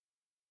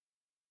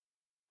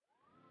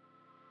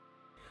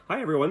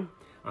Hi, everyone.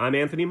 I'm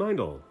Anthony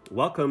Meindl.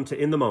 Welcome to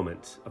In the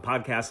Moment, a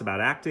podcast about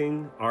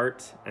acting,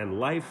 art, and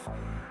life,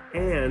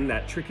 and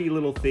that tricky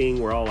little thing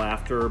we're all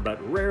after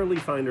but rarely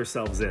find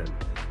ourselves in,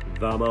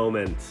 the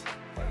moment.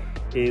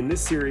 In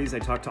this series, I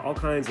talk to all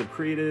kinds of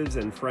creatives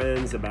and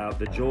friends about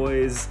the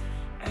joys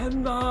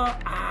and the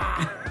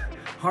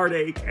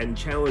heartache and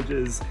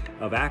challenges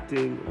of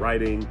acting,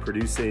 writing,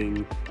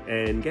 producing,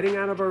 and getting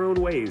out of our own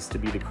ways to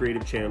be the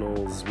creative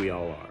channels we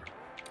all are.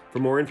 For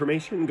more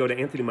information, go to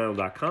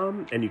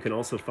anthonymeindl.com, and you can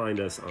also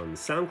find us on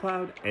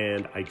SoundCloud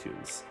and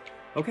iTunes.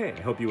 Okay, I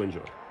hope you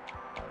enjoy.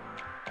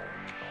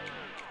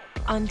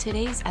 On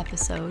today's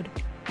episode,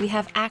 we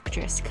have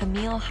actress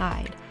Camille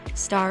Hyde,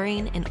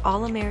 starring in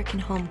All-American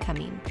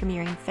Homecoming,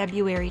 premiering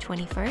February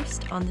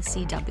 21st on the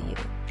CW.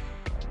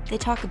 They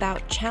talk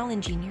about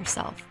challenging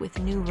yourself with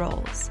new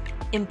roles,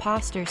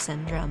 imposter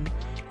syndrome,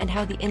 and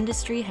how the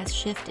industry has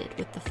shifted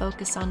with the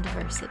focus on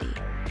diversity.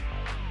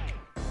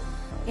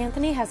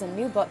 Anthony has a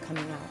new book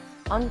coming out,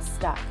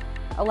 Unstuck,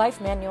 a life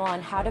manual on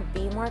how to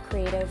be more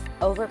creative,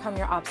 overcome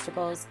your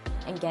obstacles,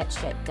 and get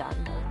shit done.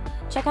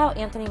 Check out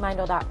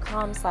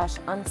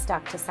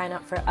anthonymeindl.com/unstuck to sign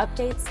up for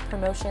updates,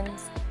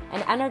 promotions,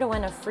 and enter to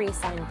win a free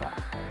signed book.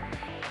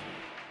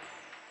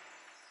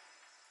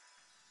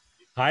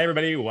 Hi,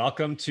 everybody.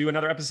 Welcome to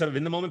another episode of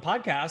In the Moment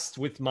podcast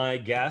with my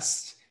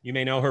guest. You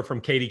may know her from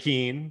Katie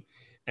Keene.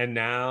 And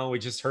now we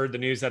just heard the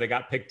news that it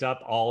got picked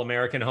up,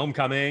 All-American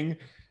Homecoming.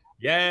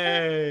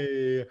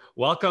 Yay!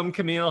 Welcome,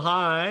 Camille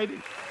Hyde.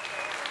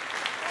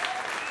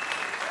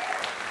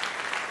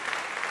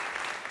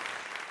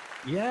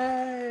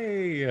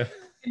 Yay! Good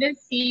to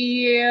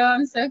see you.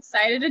 I'm so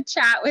excited to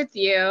chat with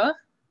you.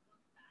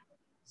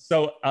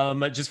 So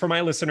just for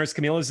my listeners,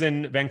 Camille is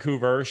in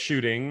Vancouver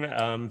shooting,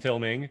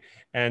 filming.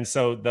 And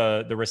so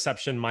the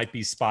reception might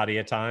be spotty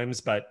at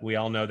times, but we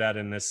all know that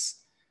in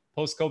this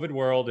post-COVID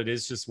world, it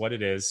is just what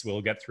it is.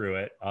 We'll get through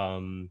it.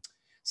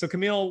 So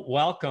Camille,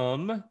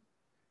 welcome.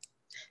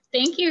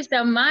 Thank you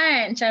so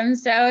much. I'm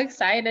so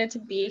excited to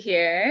be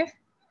here.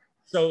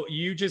 So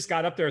you just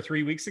got up there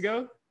 3 weeks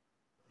ago?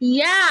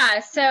 Yeah.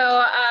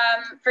 So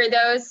for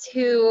those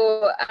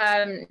who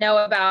know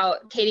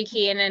about Katie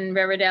Keene and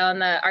Riverdale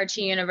and the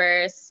Archie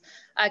universe,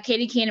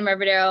 Katie Keene and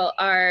Riverdale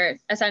are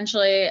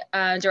essentially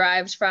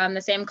derived from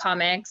the same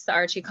comics, the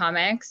Archie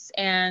comics.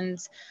 And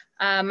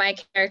my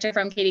character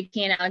from Katie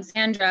Keene,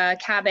 Alexandra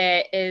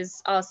Cabot,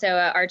 is also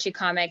an Archie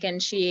comic, and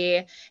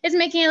she is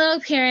making a little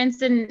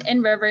appearance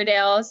in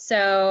Riverdale.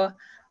 So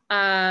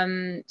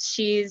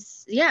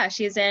she's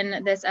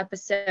in this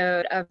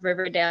episode of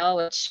Riverdale,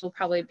 which will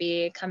probably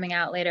be coming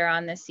out later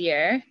on this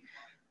year,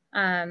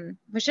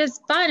 which is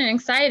fun and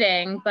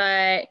exciting.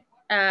 But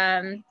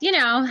you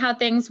know how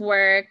things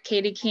work.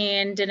 Katie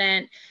Keene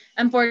didn't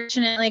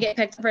unfortunately get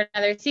picked up for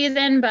another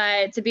season,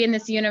 but to be in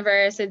this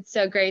universe, it's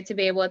so great to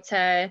be able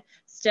to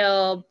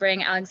still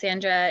bring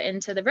Alexandra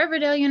into the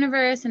Riverdale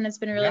universe, and it's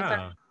been really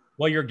fun.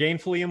 Well, you're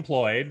gainfully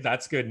employed.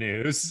 That's good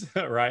news,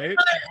 right?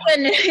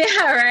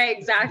 Yeah, right,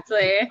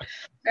 exactly.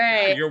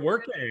 Right. Yeah, you're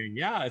working.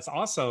 Yeah, it's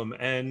awesome.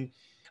 And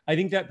I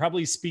think that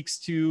probably speaks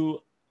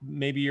to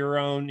maybe your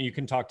own, you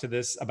can talk to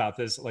this about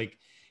this, like,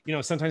 you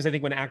know, sometimes I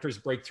think when actors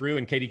break through,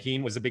 and Katie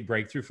Keene was a big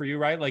breakthrough for you,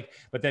 right? Like,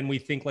 but then we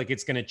think like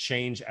it's going to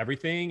change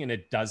everything, and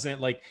it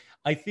doesn't. Like,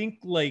 I think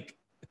like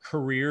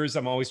careers,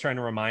 I'm always trying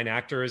to remind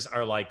actors,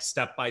 are like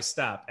step by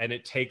step, and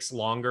it takes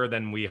longer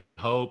than we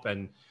hope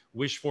and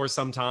wish for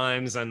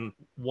sometimes. And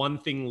one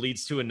thing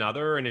leads to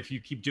another. And if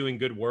you keep doing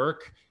good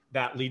work,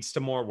 that leads to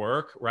more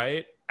work,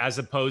 right? As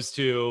opposed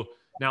to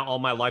now all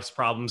my life's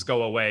problems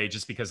go away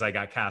just because I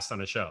got cast on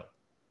a show.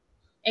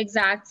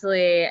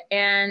 Exactly.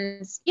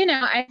 And, you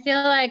know, I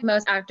feel like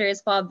most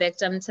actors fall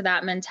victim to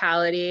that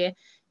mentality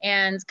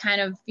and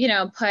kind of, you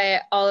know,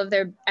 put all of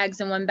their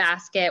eggs in one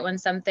basket when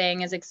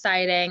something is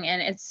exciting.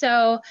 And it's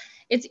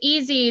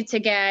easy to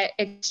get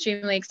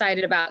extremely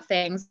excited about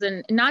things.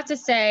 And not to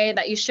say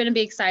that you shouldn't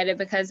be excited,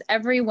 because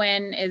every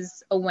win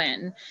is a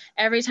win.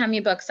 Every time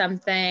you book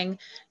something,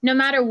 no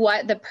matter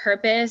what the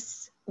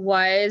purpose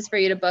was for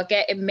you to book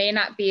it, it may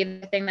not be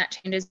the thing that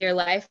changes your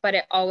life, but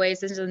it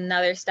always is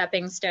another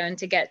stepping stone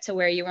to get to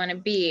where you want to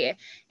be.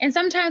 And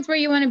sometimes where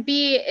you want to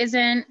be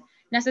isn't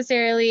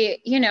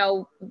necessarily, you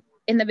know,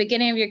 in the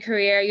beginning of your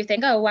career, you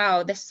think, oh,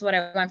 wow, this is what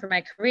I want for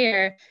my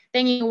career.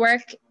 Then you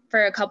work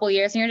for a couple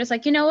years and you're just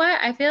like, you know what?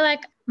 I feel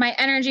like my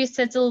energy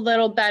sits a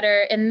little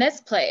better in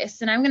this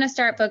place, and I'm going to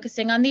start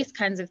focusing on these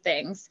kinds of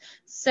things.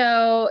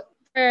 So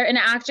for an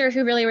actor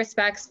who really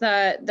respects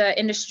the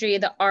industry,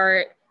 the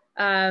art,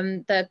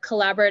 the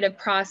collaborative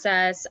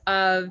process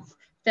of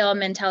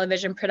film and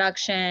television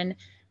production,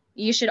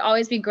 you should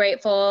always be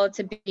grateful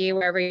to be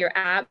wherever you're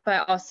at,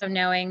 but also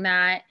knowing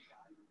that,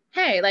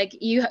 hey, like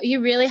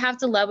you really have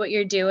to love what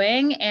you're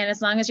doing. And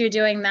as long as you're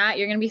doing that,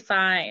 you're going to be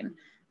fine.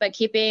 But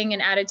keeping an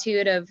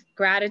attitude of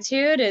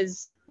gratitude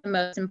is the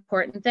most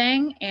important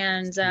thing.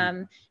 And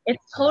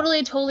it's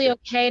totally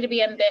okay to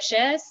be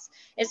ambitious.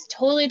 It's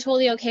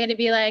totally okay to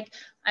be like,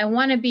 I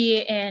want to be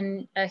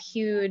in a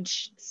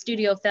huge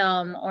studio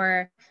film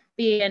or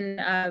be in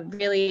a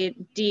really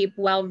deep,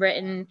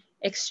 well-written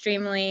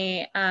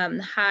extremely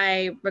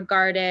high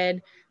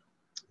regarded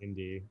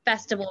indie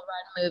festival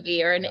run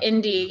movie or an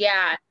indie.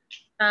 Yeah.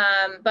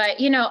 But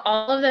you know,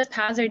 all of those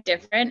paths are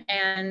different,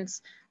 and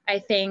I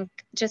think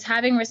just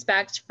having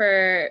respect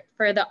for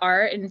the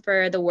art and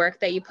for the work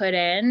that you put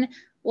in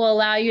will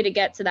allow you to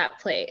get to that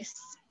place.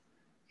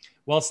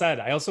 Well said.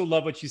 I also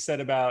love what you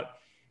said about,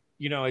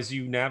 you know, as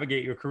you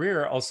navigate your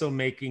career, also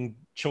making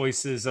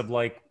choices of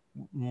like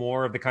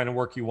more of the kind of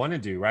work you want to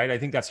do, right? I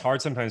think that's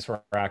hard sometimes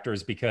for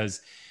actors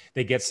because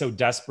they get so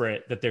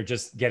desperate that they're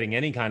just getting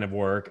any kind of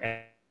work,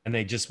 and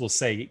they just will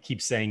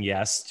keep saying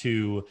yes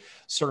to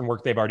certain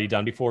work they've already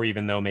done before,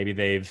 even though maybe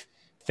they've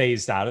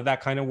phased out of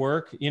that kind of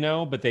work, you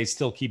know, but they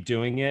still keep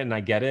doing it. And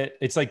I get it.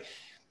 It's like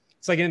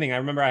anything. I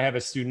remember I have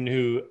a student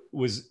who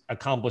was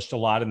accomplished a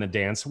lot in the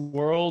dance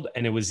world,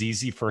 and it was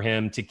easy for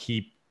him to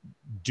keep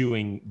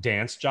doing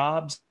dance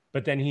jobs,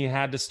 but then he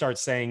had to start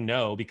saying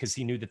no because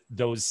he knew that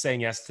those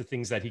saying yes to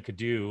things that he could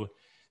do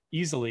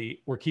easily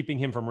were keeping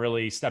him from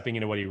really stepping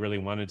into what he really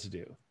wanted to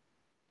do.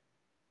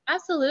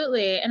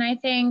 Absolutely. And I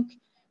think,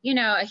 you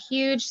know, a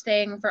huge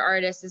thing for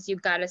artists is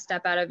you've got to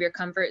step out of your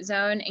comfort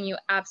zone, and you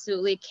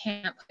absolutely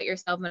can't put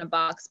yourself in a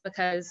box,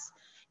 because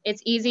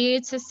it's easy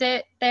to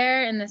sit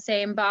there in the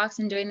same box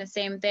and doing the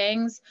same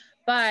things.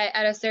 But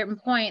at a certain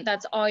point,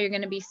 that's all you're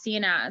going to be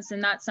seen as.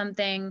 And that's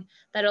something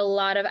that a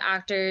lot of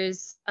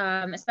actors,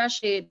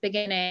 especially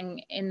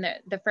beginning in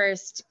the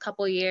first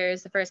couple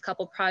years, the first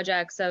couple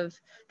projects of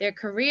their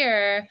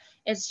career,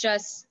 it's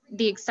just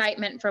the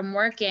excitement from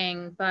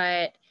working.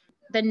 But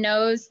the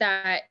no's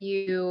that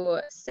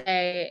you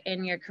say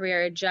in your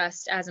career are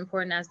just as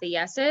important as the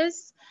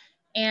yeses.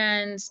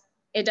 And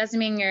it doesn't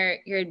mean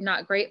you're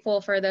not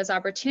grateful for those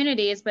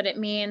opportunities, but it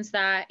means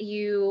that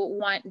you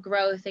want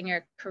growth in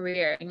your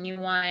career and you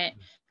want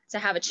to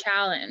have a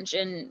challenge.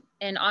 And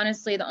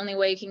honestly, the only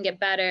way you can get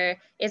better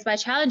is by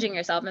challenging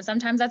yourself. And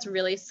sometimes that's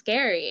really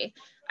scary.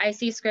 I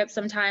see scripts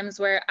sometimes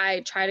where I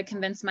try to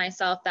convince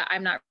myself that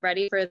I'm not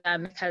ready for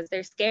them because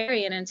they're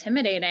scary and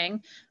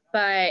intimidating,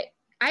 but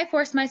I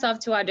force myself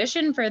to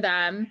audition for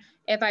them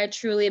if I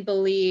truly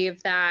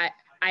believe that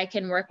I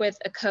can work with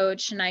a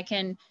coach and I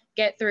can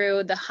get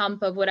through the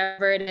hump of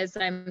whatever it is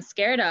that I'm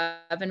scared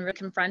of and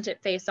confront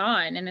it face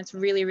on. And it's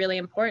really, really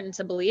important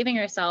to believe in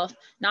yourself,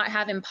 not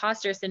have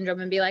imposter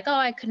syndrome and be like, oh,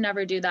 I could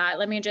never do that.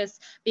 Let me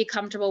just be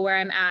comfortable where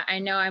I'm at. I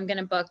know I'm going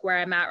to book where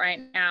I'm at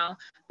right now.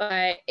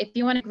 But if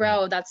you want to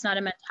grow, that's not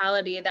a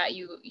mentality that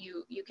you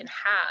can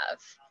have.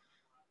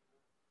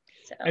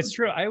 So. It's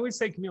true. I always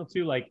say, Camille,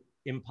 too, like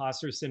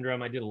imposter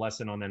syndrome. I did a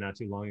lesson on that not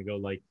too long ago.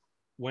 Like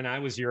when I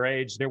was your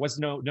age, there was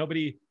no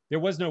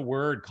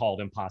word called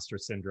imposter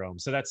syndrome.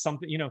 So that's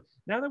something, you know,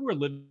 now that we're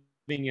living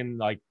in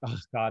like, oh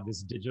God,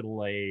 this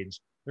digital age,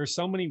 there's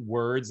so many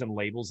words and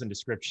labels and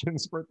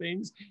descriptions for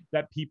things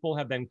that people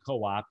have then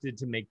co-opted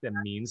to make them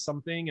mean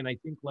something. And I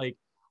think like,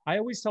 I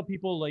always tell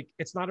people like,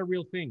 it's not a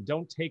real thing.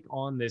 Don't take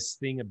on this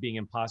thing of being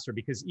imposter,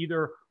 because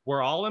either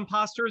we're all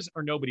imposters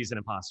or nobody's an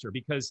imposter,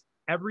 because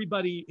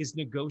everybody is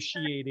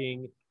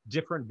negotiating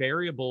different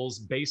variables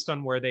based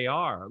on where they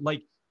are.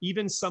 Like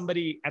even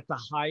somebody at the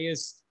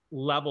highest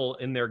level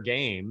in their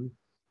game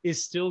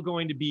is still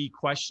going to be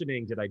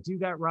questioning, did I do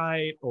that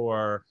right?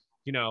 Or,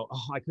 you know,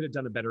 oh, I could have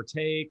done a better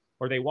take.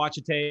 Or they watch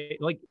a take.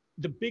 Like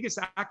the biggest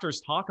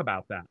actors talk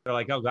about that. They're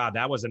like, oh God,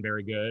 that wasn't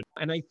very good.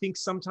 And I think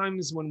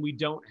sometimes when we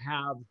don't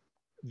have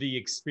the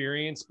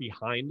experience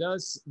behind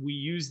us, we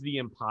use the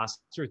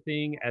imposter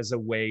thing as a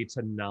way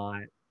to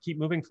not keep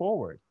moving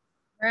forward.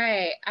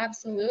 Right,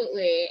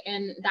 absolutely.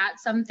 And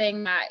that's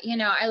something that, you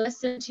know, I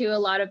listen to a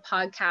lot of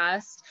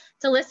podcasts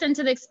to listen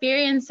to the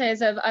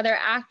experiences of other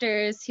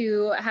actors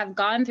who have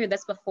gone through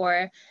this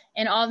before.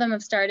 And all of them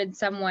have started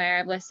somewhere.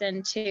 I've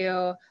listened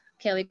to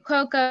Kaley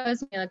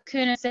Cuoco's, Mila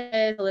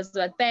Kunis's,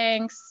 Elizabeth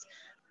Banks,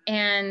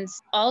 and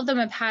all of them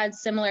have had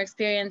similar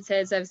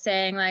experiences of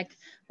saying like,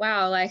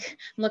 wow, like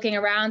I'm looking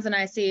around and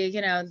I see,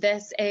 you know,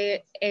 this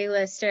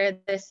A-lister,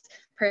 this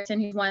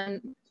person who's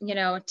won, you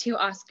know, 2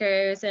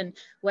 Oscars and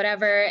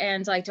whatever.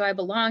 And like, do I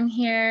belong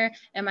here?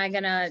 Am I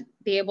going to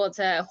be able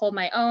to hold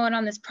my own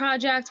on this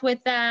project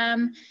with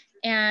them?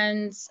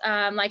 And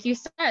like you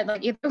said,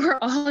 like either we're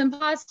all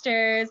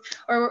imposters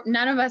or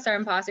none of us are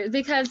imposters,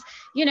 because,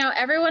 you know,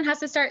 everyone has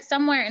to start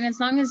somewhere. And as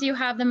long as you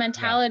have the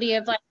mentality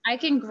of like, I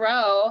can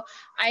grow,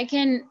 I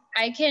can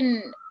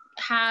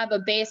have a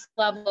base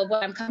level of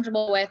what I'm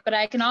comfortable with, but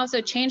I can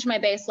also change my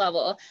base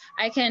level.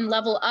 I can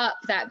level up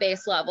that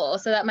base level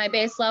so that my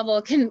base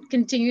level can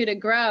continue to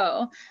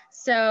grow.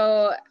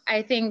 So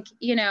I think,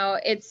 you know,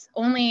 it's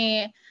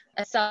only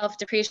a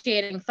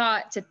self-depreciating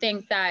thought to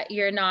think that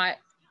you're not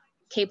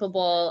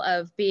capable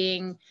of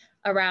being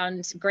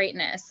around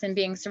greatness and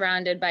being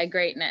surrounded by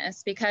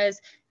greatness,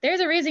 because there's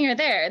a reason you're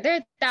there. There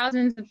are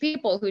thousands of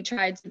people who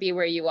tried to be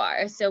where you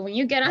are. So when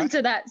you get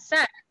onto that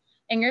set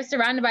and you're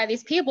surrounded by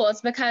these people,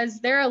 it's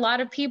because there are a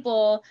lot of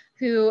people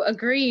who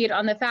agreed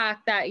on the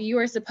fact that you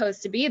were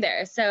supposed to be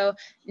there. So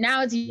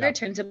now it's your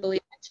turn to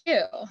believe it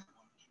too.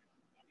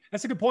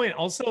 That's a good point.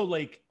 Also,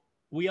 like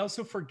we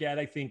also forget,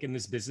 I think, in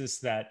this business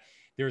that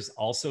there's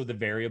also the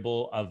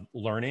variable of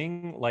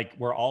learning. Like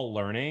we're all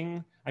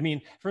learning. I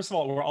mean, first of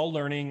all, we're all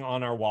learning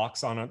on our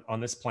walks on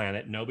this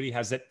planet. Nobody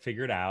has it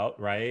figured out,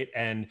 right?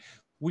 And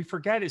we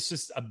forget it's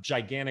just a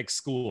gigantic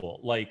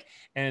school. Like,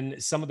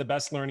 and some of the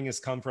best learning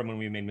has come from when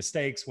we made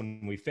mistakes,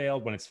 when we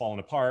failed, when it's fallen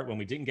apart, when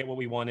we didn't get what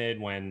we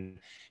wanted, when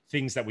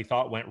things that we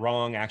thought went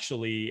wrong,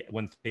 actually,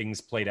 when things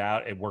played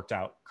out, it worked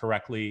out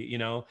correctly, you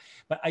know?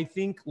 But I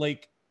think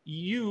like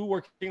you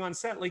working on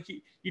set, like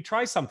you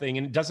try something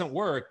and it doesn't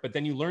work, but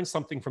then you learn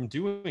something from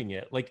doing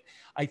it. Like,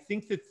 I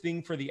think the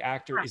thing for the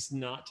actor is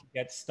not to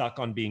get stuck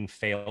on being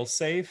fail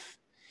safe,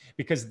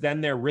 because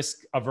then they're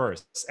risk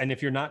averse. And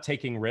if you're not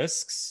taking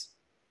risks,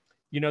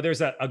 you know,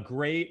 there's a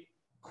great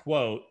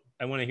quote.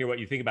 I want to hear what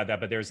you think about that,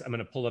 but I'm going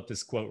to pull up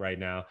this quote right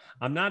now.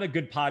 I'm not a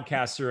good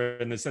podcaster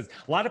in the sense,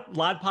 a lot of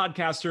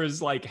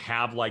podcasters like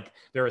have like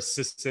their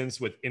assistants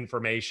with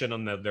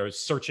information they're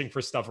searching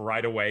for stuff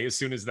right away. As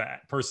soon as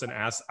that person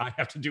asks, I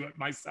have to do it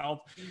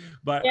myself.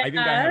 But yeah. I think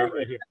I have it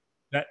right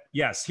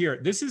here.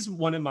 This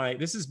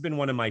has been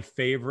one of my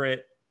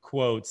favorite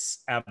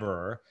quotes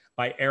ever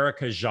by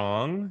Erica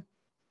Zhang,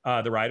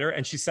 the writer.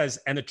 And she says,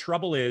 and the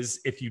trouble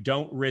is, if you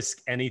don't risk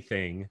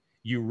anything,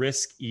 you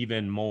risk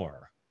even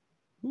more.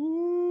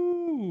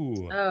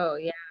 Ooh. Oh,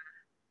 yeah.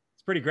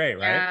 It's pretty great,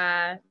 right?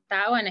 Yeah,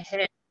 that one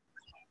hit.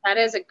 That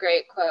is a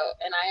great quote.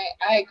 And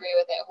I agree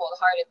with it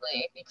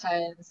wholeheartedly,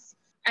 because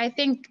I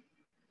think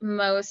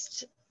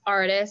most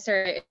artists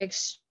are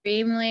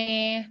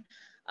extremely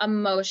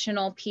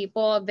emotional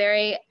people,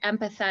 very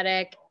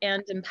empathetic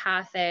and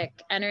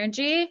empathic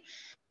energy.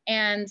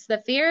 And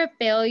the fear of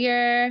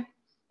failure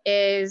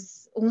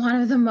is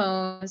one of the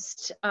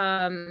most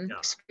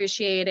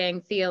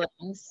excruciating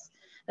feelings.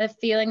 The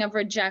feeling of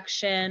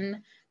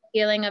rejection,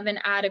 feeling of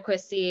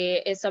inadequacy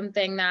is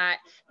something that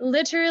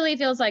literally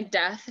feels like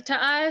death to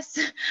us.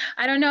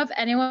 I don't know if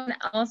anyone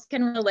else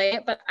can relate,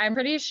 but I'm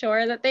pretty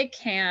sure that they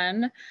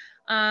can.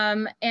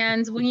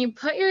 And when you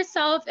put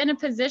yourself in a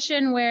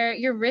position where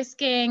you're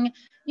risking,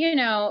 you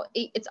know,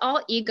 it's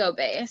all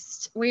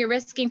ego-based, where you're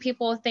risking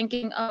people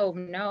thinking, oh,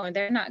 no,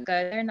 they're not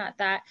good, they're not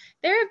that.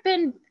 There have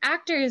been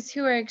actors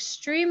who are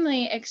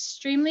extremely,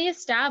 extremely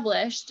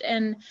established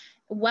and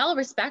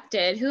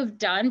well-respected who have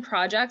done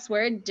projects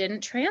where it didn't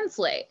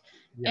translate.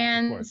 Yeah,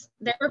 and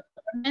their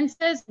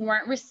performances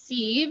weren't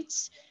received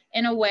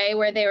in a way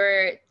where they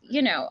were,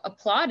 you know,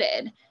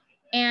 applauded.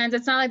 And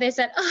it's not like they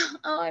said,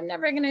 oh, I'm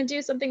never going to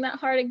do something that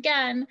hard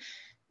again.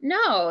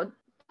 No.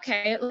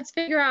 Okay, let's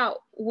figure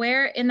out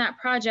where in that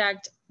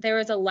project there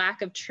was a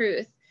lack of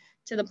truth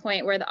to the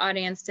point where the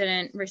audience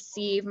didn't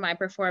receive my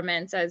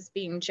performance as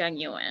being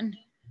genuine.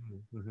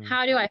 Mm-hmm.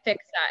 How do I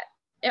fix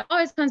that? It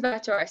always comes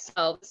back to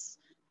ourselves,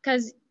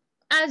 because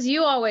as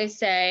you always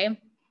say,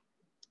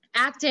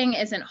 acting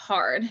isn't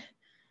hard.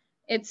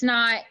 It's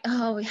not,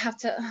 oh, we have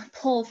to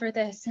pull for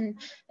this. And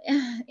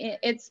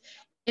it's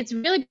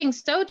really being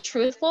so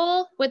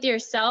truthful with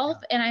yourself.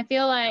 And I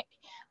feel like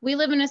we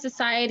live in a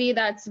society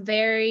that's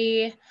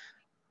very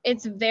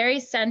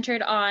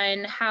centered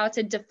on how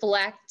to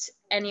deflect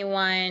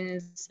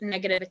anyone's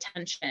negative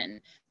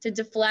attention, to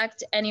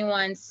deflect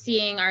anyone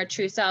seeing our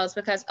true selves,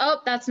 because,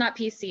 oh, that's not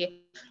PC.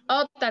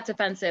 Oh, that's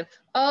offensive.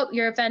 Oh,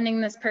 you're offending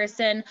this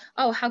person.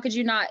 Oh, how could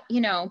you not, you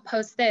know,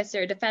 post this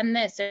or defend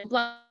this or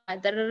blah,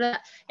 da, da, da.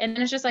 And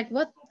then it's just like,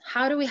 what,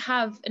 how do we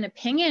have an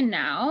opinion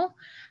now?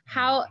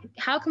 How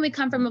can we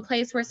come from a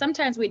place where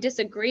sometimes we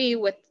disagree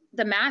with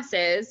the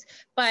masses,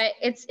 but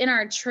it's in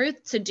our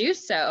truth to do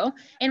so?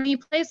 And when you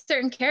play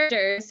certain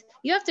characters,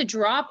 you have to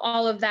drop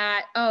all of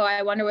that, oh,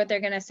 I wonder what they're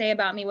going to say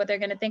about me, what they're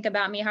going to think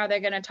about me, how they're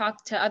going to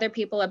talk to other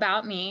people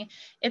about me.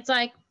 It's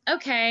like,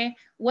 okay,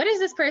 what is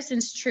this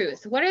person's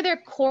truth? What are their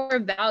core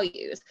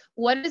values?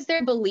 What is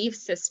their belief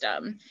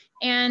system?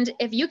 And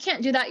if you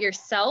can't do that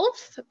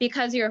yourself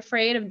because you're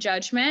afraid of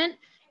judgment,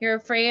 you're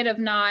afraid of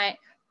not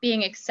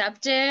being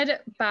accepted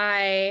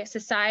by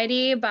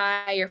society,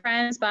 by your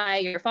friends, by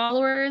your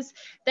followers,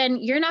 then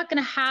you're not going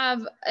to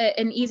have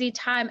an easy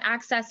time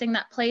accessing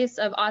that place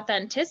of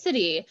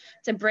authenticity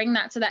to bring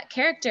that to that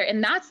character.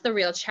 And that's the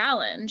real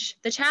challenge.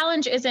 The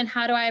challenge isn't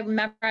how do I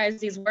memorize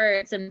these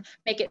words and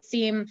make it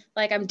seem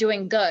like I'm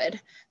doing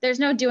good. There's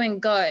no doing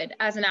good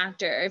as an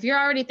actor. If you're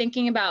already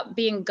thinking about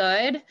being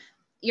good,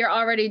 you're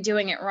already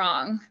doing it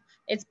wrong.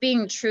 It's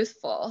being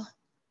truthful,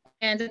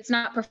 and it's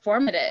not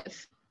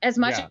performative. As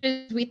much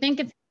as we think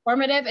it's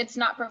performative, it's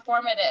not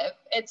performative.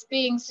 It's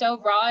being so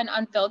raw and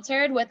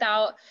unfiltered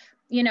without,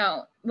 you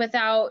know,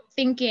 without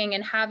thinking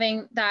and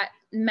having that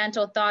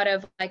mental thought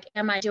of like,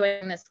 am I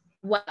doing this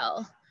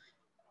well?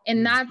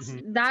 And that's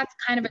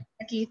kind of a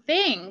tricky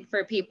thing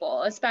for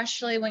people,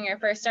 especially when you're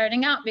first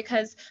starting out,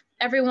 because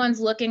everyone's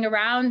looking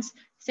around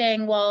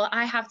saying, well,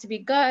 I have to be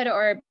good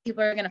or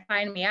people are going to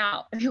find me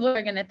out. People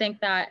are going to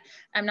think that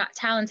I'm not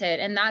talented.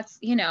 And that's,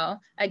 you know,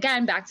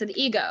 again, back to the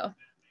ego.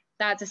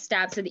 That's a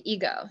stab to the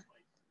ego.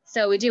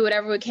 So we do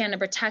whatever we can to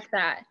protect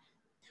that.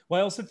 Well,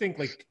 I also think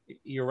like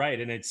you're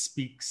right. And it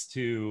speaks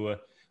to,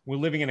 we're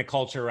living in a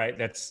culture, right,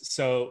 that's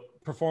so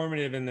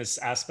performative in this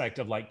aspect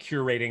of like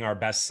curating our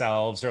best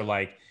selves, or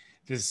like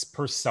this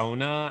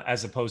persona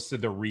as opposed to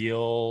the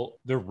real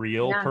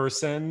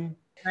person.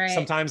 Right.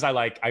 Sometimes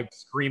I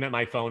scream at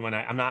my phone when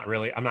I'm not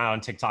on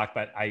TikTok,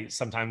 but I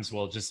sometimes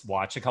will just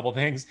watch a couple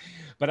things.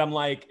 But I'm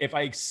like, if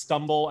I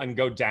stumble and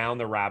go down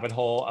the rabbit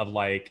hole of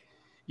like,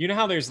 you know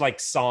how there's like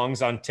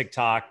songs on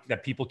TikTok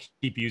that people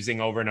keep using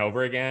over and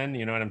over again?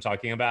 You know what I'm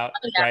talking about?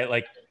 Oh, yeah. Right?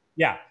 Like,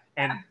 yeah.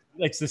 And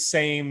it's the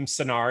same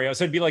scenario.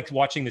 So it'd be like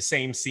watching the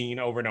same scene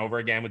over and over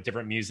again with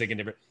different music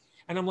and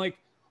I'm like,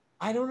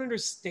 I don't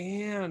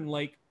understand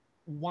like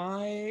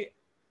why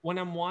when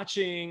I'm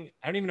watching,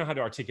 I don't even know how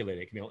to articulate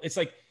it, Camille. It's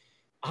like,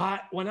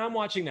 when I'm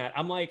watching that,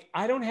 I'm like,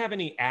 I don't have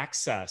any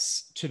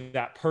access to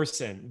that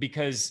person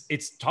because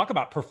it's talk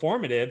about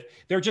performative.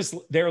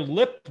 They're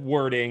lip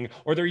wording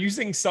or they're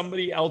using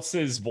somebody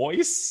else's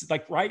voice,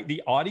 like, right.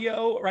 The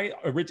audio, right.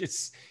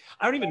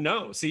 I don't even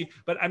know. See,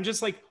 but I'm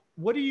just like,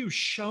 what are you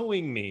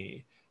showing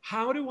me?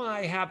 How do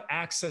I have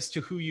access to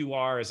who you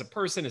are as a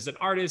person, as an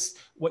artist,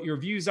 what your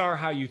views are,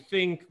 how you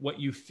think, what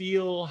you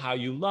feel, how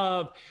you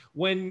love,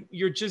 when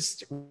you're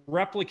just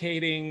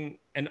replicating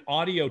an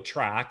audio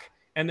track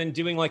and then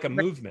doing like a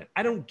movement?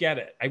 I don't get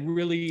it. I don't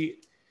mean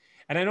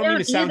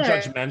to sound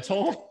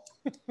judgmental.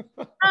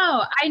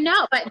 Oh, I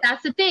know, but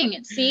that's the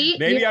thing. See,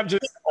 maybe I'm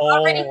just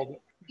old.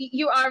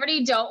 You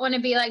already don't want to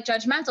be like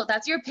judgmental.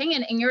 That's your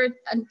opinion, and you're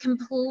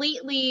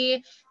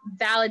completely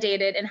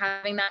validated in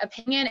having that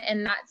opinion,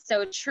 and that's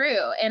so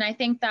true. And I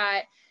think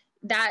that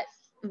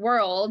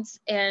world,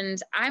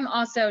 and I'm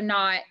also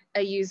not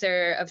a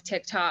user of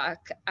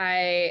TikTok.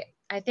 I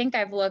think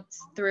I've looked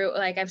through,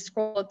 like I've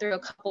scrolled through a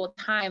couple of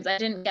times. I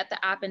didn't get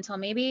the app until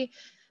maybe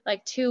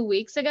like 2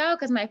 weeks ago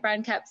because my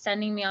friend kept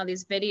sending me all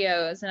these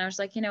videos and I was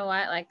like, you know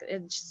what, like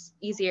it's just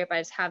easier if I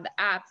just have the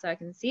app so I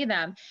can see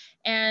them.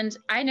 And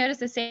I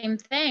noticed the same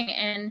thing.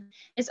 And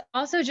it's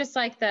also just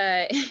like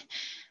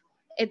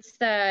it's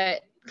the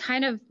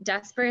kind of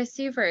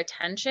desperacy for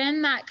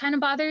attention that kind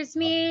of bothers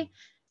me.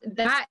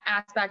 That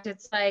aspect,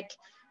 it's like,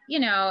 you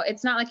know,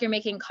 it's not like you're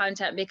making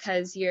content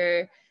because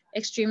you're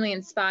extremely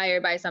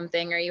inspired by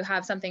something or you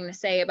have something to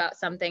say about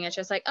something. It's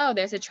just like, oh,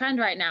 there's a trend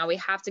right now. We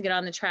have to get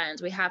on the trend.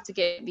 We have to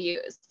get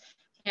views.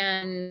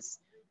 And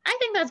I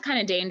think that's kind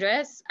of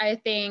dangerous. I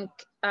think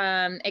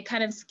it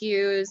kind of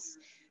skews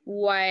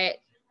what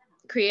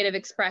creative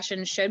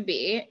expression should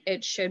be.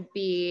 It should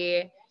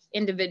be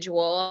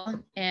individual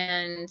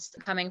and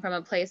coming from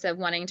a place of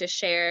wanting to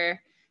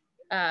share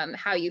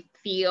how you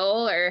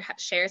feel or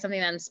share something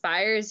that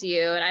inspires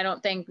you. And I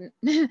don't think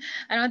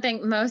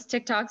most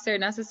TikToks are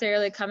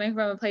necessarily coming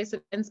from a place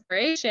of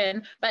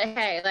inspiration, but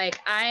hey,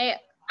 like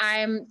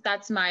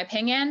that's my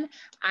opinion.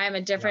 I'm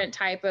a different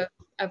type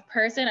of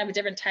person. I'm a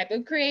different type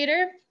of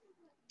creator.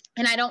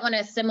 And I don't want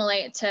to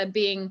assimilate to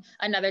being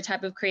another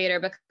type of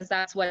creator because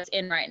that's what's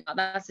in right now.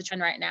 That's the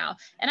trend right now.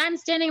 And I'm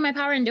standing in my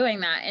power in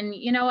doing that. And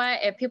you know what?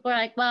 If people are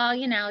like, well,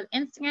 you know,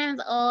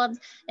 Instagram's old,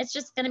 it's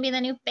just going to be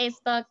the new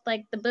Facebook,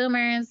 like the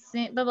boomers,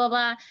 blah, blah,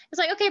 blah. It's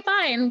like, okay,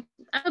 fine.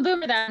 I'm a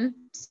boomer then.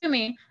 Sue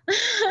me.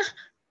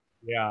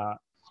 Yeah.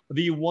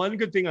 The one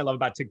good thing I love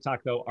about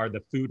TikTok, though, are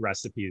the food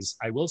recipes.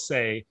 I will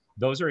say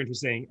those are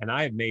interesting. And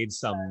I have made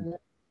some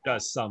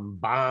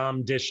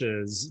bomb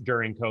dishes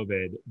during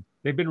COVID.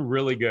 They've been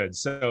really good.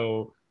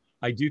 So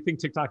I do think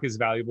TikTok is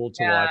valuable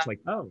to watch. Like,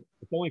 oh,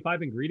 it's only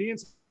 5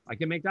 ingredients. I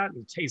can make that.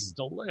 It tastes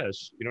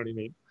delish. You know what I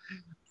mean?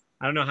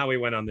 I don't know how we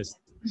went on this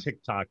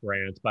TikTok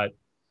rant, but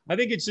I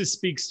think it just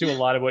speaks to a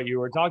lot of what you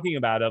were talking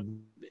about.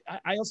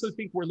 I also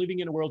think we're living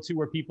in a world too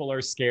where people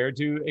are scared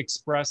to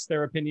express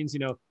their opinions.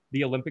 You know,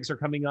 the Olympics are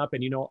coming up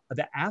and, you know,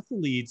 the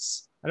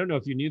athletes, I don't know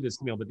if you knew this,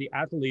 Camille, but the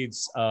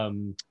athletes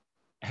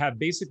have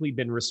basically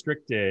been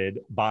restricted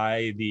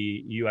by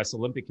the US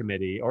Olympic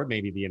Committee or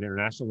maybe the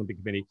International Olympic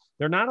Committee.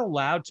 They're not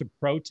allowed to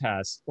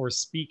protest or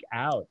speak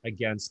out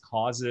against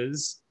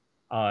causes,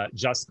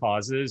 just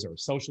causes or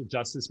social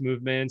justice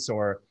movements,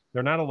 or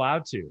they're not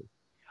allowed to.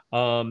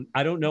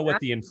 I don't know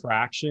what the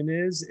infraction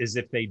is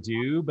if they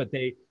do, but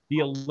the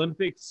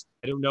Olympics,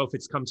 I don't know if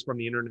it comes from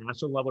the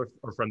international level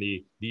or from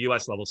the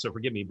US level, so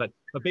forgive me, but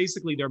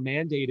basically their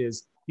mandate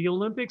is the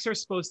Olympics are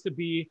supposed to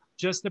be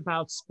just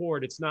about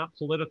sport. It's not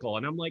political.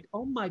 And I'm like,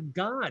 oh my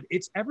God,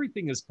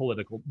 everything is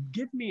political.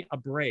 Give me a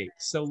break.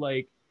 So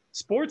like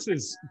sports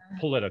is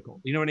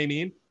political. You know what I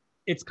mean?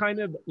 It's kind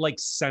of like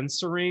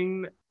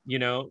censoring, you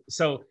know?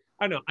 So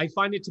I don't know. I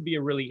find it to be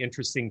a really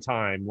interesting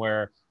time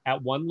where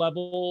at one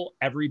level,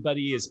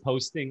 everybody is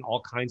posting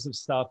all kinds of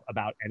stuff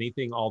about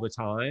anything all the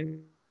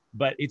time,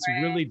 but it's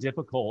really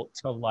difficult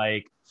to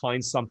like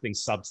find something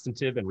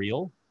substantive and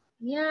real.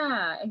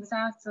 Yeah,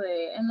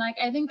 exactly. And like,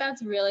 I think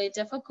that's really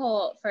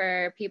difficult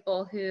for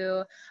people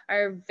who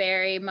are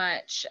very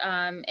much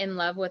in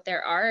love with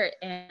their art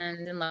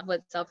and in love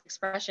with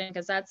self-expression,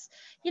 because that's,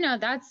 you know,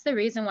 that's the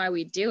reason why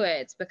we do it.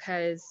 It's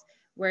because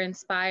we're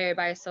inspired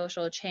by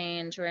social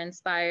change. We're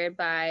inspired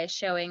by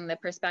showing the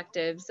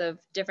perspectives of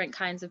different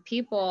kinds of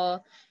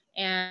people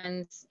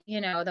and,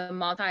 you know, the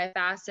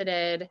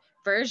multifaceted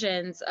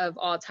versions of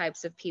all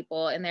types of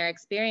people and their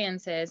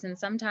experiences. And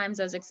sometimes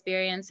those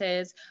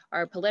experiences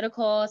are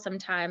political.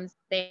 Sometimes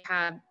they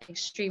have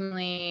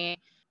extremely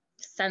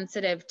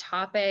sensitive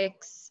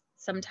topics.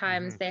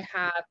 Sometimes they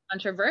have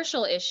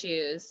controversial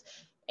issues.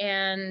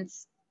 And,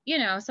 you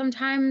know,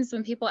 sometimes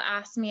when people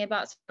ask me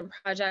about certain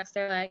projects,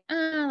 they're like,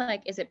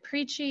 like, is it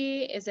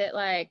preachy? Is it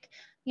like,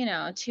 you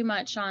know, too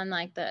much on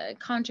like the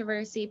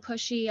controversy,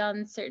 pushy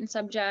on certain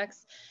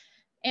subjects?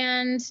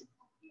 And,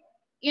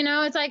 you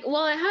know, it's like,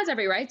 well, it has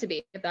every right to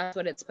be if that's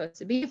what it's supposed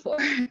to be for.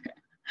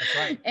 That's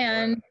right.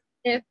 And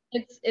if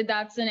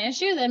that's an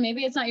issue, then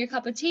maybe it's not your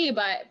cup of tea.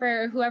 But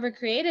for whoever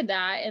created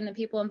that and the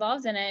people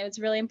involved in it, it's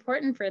really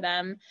important for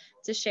them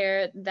to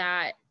share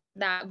that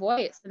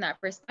voice and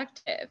that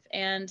perspective.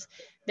 And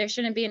there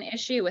shouldn't be an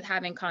issue with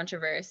having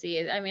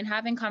controversy. I mean,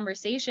 having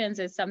conversations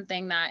is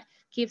something that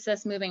keeps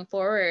us moving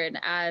forward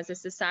as a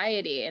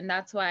society. And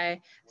that's why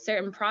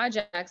certain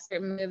projects,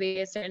 certain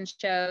movies, certain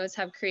shows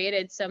have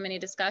created so many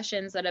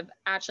discussions that have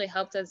actually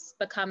helped us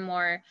become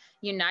more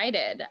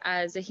united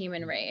as a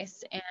human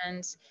race.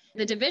 And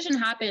the division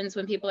happens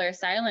when people are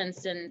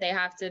silenced and they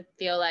have to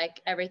feel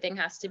like everything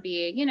has to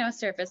be, you know,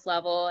 surface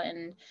level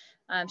and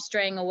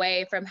straying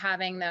away from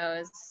having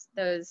those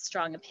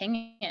strong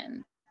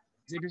opinions.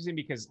 It's interesting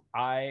because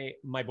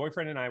my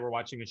boyfriend and I were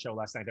watching a show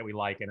last night that we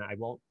like, and I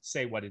won't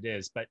say what it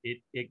is, but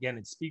it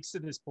speaks to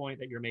this point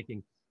that you're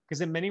making,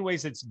 because in many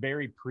ways it's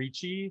very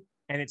preachy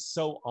and it's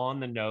so on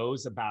the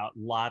nose about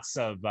lots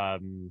of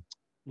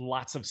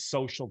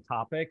social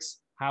topics.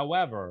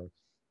 However,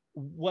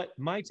 what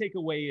my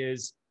takeaway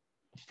is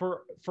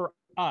for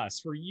us,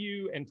 for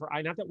you, and for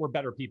not that we're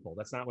better people,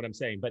 that's not what I'm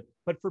saying, but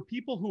for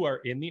people who are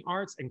in the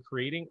arts and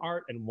creating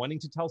art and wanting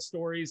to tell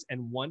stories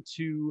and want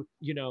to,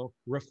 you know,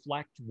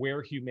 reflect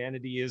where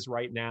humanity is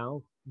right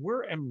now,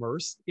 we're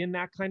immersed in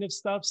that kind of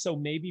stuff. So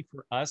maybe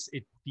for us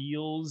it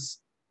feels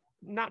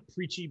not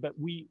preachy, but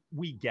we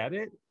get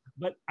it.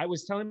 But I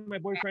was telling my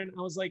boyfriend,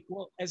 I was like,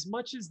 well, as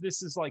much as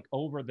this is like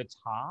over the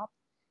top,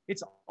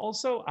 it's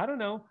also, I don't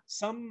know,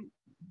 some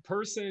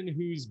person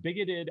who's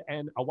bigoted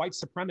and a white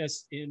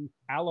supremacist in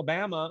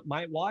Alabama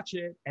might watch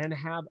it and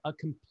have a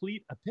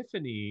complete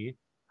epiphany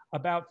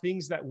about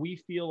things that we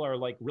feel are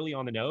like really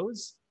on the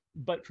nose.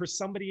 But for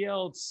somebody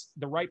else,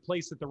 the right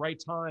place at the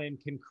right time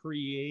can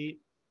create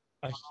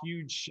a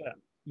huge shift,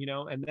 you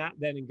know, and that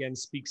then again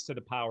speaks to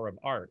the power of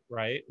art,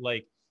 right?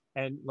 Like,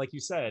 and like you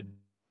said,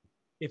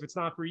 if it's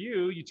not for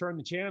you, you turn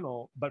the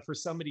channel, but for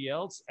somebody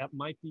else, it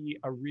might be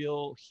a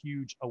real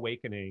huge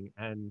awakening.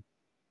 And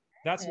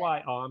that's why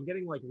I'm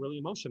getting like really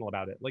emotional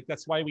about it. Like,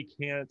 that's why we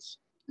can't,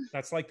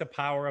 that's like the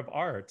power of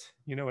art.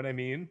 You know what I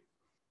mean?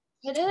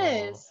 It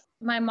is.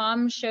 My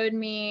mom showed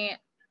me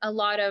a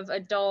lot of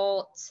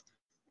adult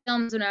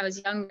films when I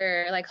was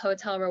younger, like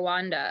Hotel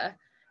Rwanda.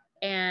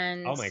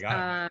 And oh my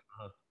God.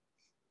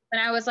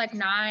 when I was like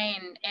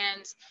 9,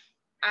 and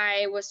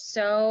I was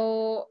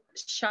so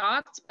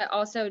shocked, but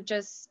also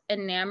just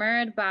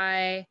enamored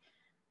by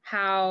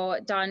how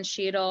Don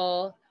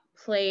Cheadle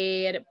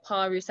played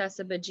Paul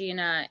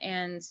Rusesabagina,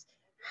 and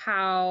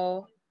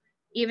how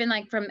even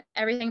like from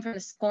everything from the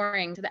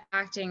scoring to the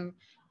acting,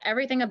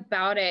 everything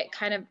about it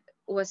kind of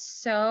was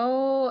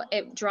so,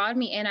 it drawed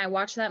me in. I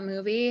watched that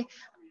movie,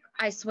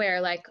 I swear,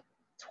 like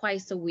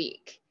twice a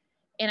week.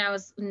 And I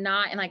was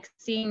not, and like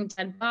seeing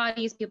dead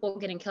bodies, people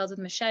getting killed with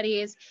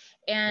machetes.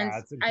 And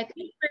I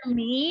think for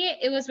me,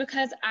 it was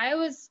because I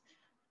was,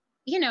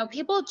 you know,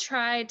 people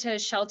try to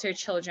shelter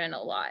children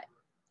a lot,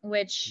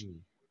 which,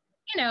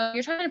 you know,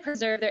 you're trying to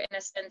preserve their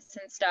innocence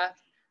and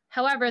stuff.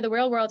 However, the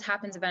real world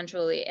happens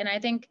eventually. And I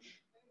think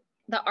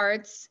the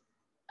arts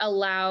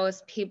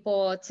allows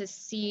people to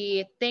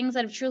see things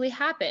that have truly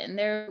happened.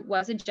 There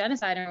was a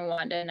genocide in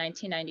Rwanda in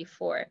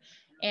 1994.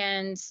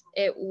 And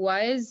it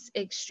was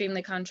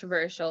extremely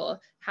controversial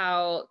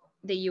how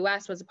the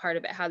US was a part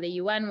of it, how the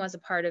UN was a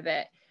part of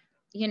it,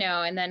 you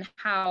know, and then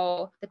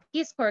how the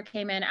Peace Corps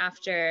came in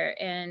after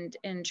and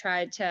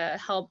tried to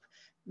help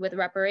with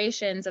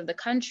reparations of the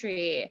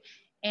country.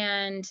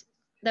 And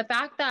the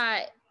fact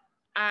that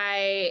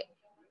I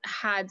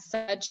had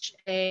such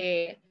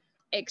a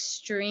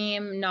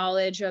extreme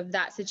knowledge of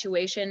that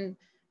situation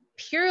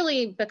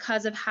purely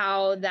because of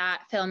how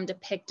that film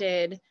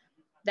depicted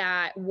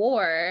that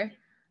war,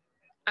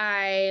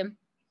 I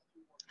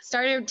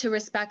started to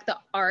respect the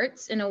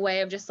arts in a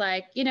way of just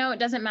like, you know, it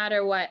doesn't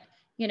matter what,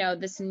 you know,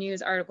 this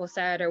news article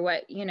said or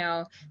what, you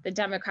know, the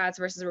Democrats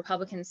versus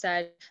Republicans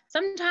said.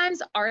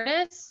 Sometimes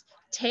artists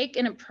take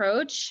an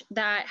approach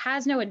that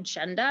has no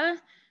agenda,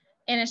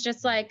 and it's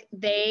just like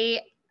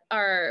they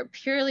are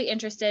purely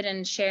interested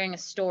in sharing a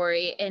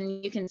story,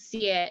 and you can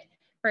see it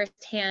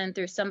firsthand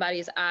through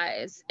somebody's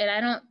eyes. And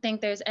I don't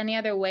think there's any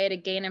other way to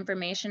gain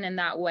information in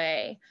that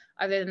way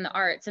other than the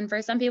arts. And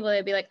for some people,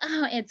 they'd be like,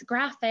 oh, it's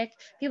graphic,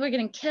 people are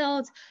getting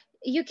killed,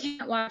 you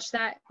can't watch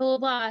that, blah,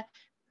 blah, blah.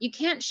 You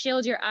can't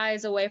shield your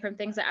eyes away from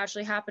things that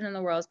actually happen in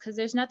the world, because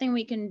there's nothing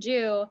we can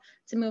do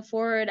to move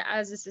forward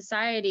as a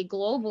society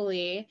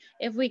globally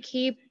if we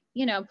keep,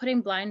 you know,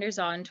 putting blinders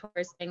on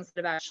towards things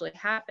that have actually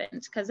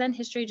happened, because then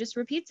history just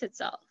repeats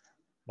itself.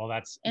 Well,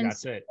 that's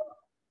it.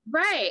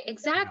 Right,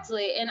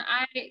 exactly. And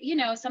I, you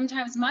know,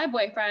 sometimes my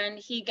boyfriend,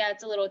 he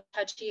gets a little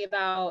touchy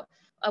about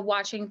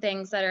watching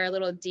things that are a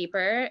little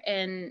deeper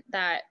and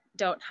that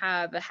don't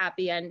have a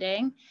happy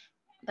ending,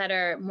 that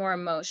are more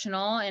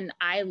emotional. And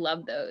I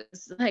love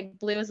those. Like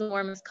Blue is the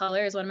Warmest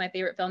Color is one of my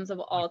favorite films of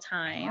all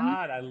time.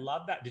 God, I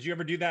love that. Did you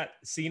ever do that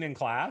scene in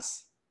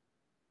class?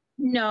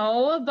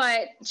 No,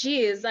 but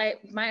geez, I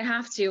might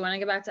have to when I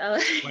get back to LA.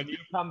 When you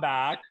come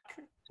back,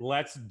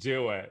 let's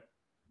do it.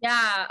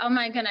 Yeah. Oh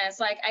my goodness.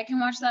 Like I can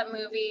watch that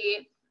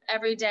movie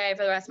every day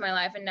for the rest of my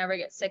life and never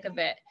get sick of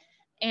it.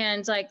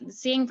 And like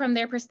seeing from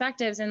their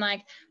perspectives and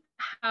like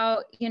how,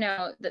 you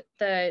know,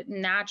 the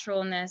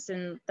naturalness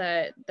and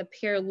the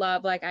pure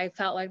love, like I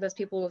felt like those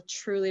people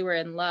truly were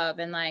in love,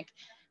 and like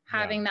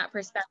having that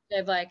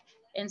perspective, like,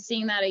 and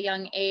seeing that at a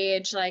young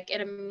age, like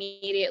it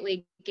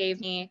immediately gave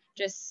me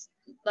just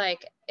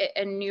like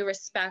a new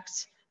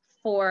respect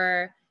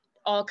for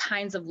all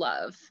kinds of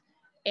love.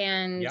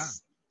 And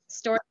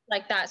stories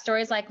like that,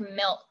 stories like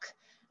Milk,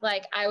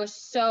 like I was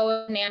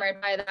so enamored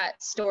by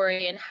that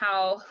story. And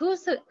how,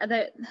 who's the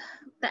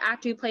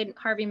actor who played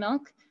Harvey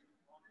Milk?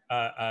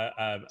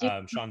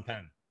 Sean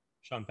Penn.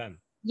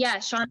 Yeah,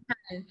 Sean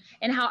Penn.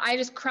 And how I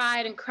just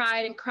cried and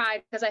cried and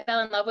cried because I fell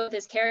in love with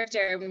his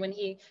character. And when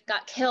he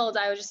got killed,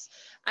 I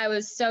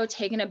was so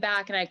taken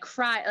aback, and I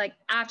cried. Like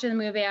after the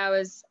movie, I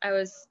was,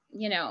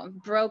 you know,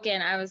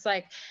 broken. I was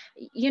like,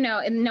 you know,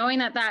 and knowing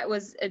that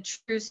was a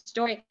true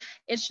story,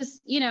 it's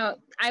just, you know,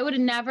 I would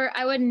never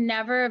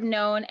have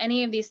known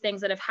any of these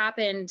things that have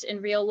happened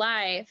in real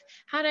life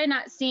had I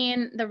not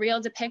seen the real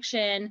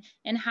depiction,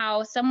 and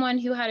how someone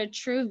who had a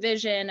true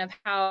vision of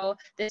how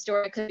this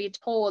story could be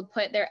told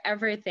put their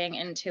everything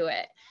into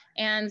it.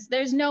 And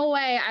there's no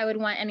way I would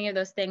want any of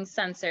those things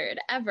censored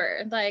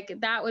ever. Like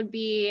that would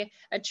be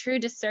a true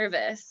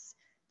disservice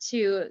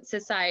to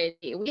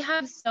society. We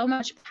have so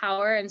much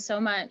power and so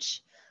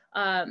much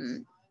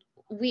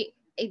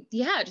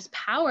just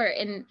power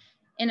in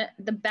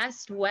the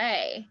best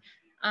way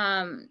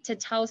to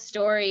tell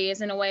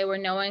stories in a way where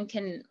no one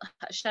can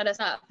shut us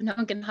up, no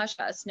one can hush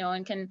us, no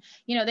one can,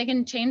 you know, they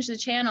can change the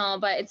channel,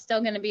 but it's still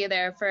going to be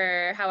there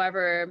for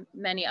however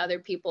many other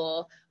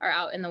people are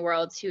out in the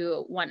world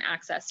who want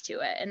access to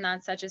it. And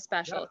that's such a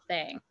special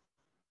thing.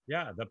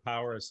 Yeah, the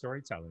power of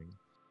storytelling.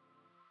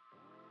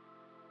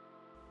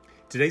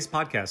 Today's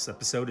podcast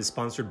episode is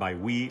sponsored by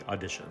We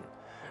Audition.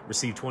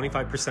 Receive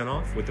 25%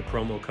 off with the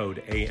promo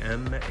code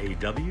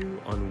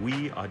AMAW on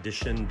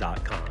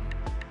weaudition.com.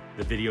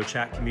 The video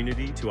chat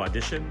community to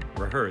audition,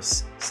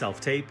 rehearse,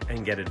 self-tape,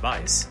 and get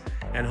advice,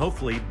 and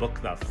hopefully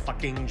book the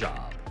fucking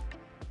job.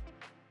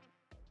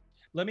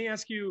 Let me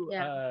ask you,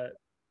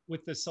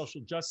 with the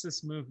social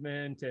justice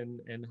movement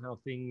and how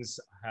things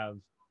have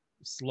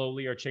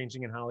slowly are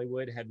changing in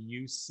Hollywood, have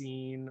you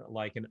seen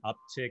like an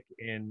uptick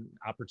in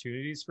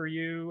opportunities for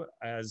you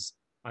as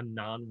a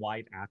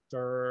non-white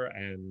actor?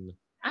 And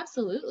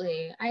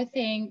absolutely. I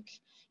think,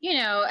 you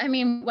know, I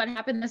mean, what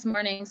happened this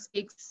morning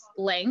speaks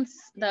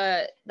lengths.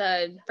 The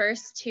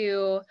first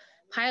two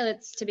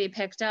pilots to be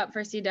picked up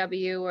for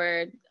CW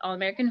were All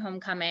American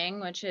Homecoming,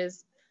 which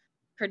is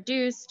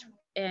produced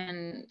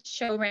and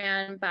show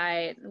ran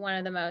by one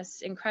of the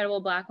most incredible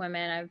Black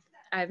women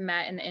I've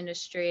met in the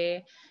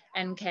industry,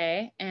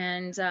 NK,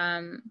 and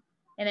then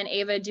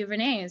Ava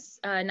DuVernay's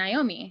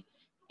Naomi.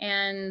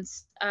 And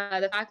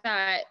the fact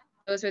that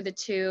those were the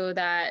two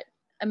that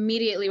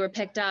immediately were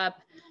picked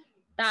up,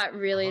 that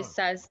really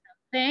says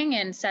something,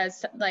 and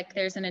says like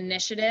there's an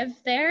initiative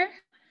there.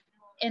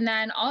 And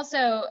then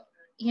also,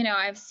 you know,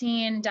 I've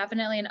seen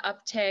definitely an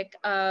uptick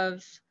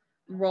of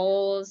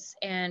roles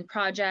and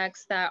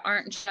projects that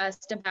aren't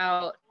just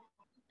about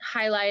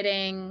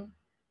highlighting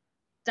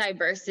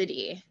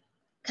diversity,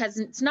 because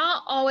it's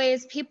not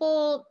always,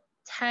 people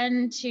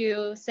tend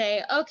to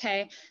say,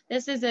 okay,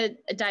 this is a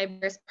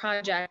diverse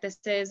project, this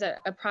is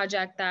a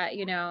project that,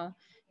 you know,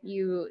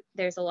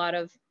 there's a lot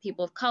of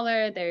people of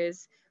color,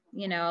 there's,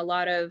 you know, a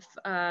lot of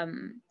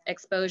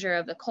exposure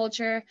of the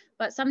culture,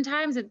 but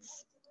sometimes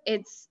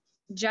it's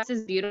just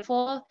as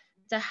beautiful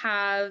to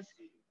have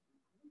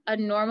a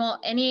normal,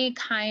 any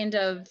kind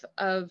of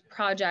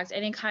project,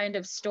 any kind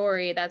of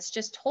story that's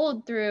just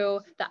told through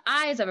the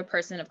eyes of a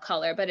person of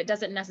color, but it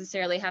doesn't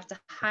necessarily have to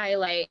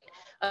highlight,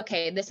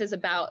 okay, this is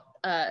about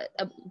a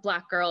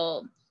Black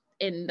girl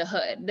in the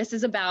hood. This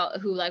is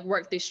about who like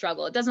worked through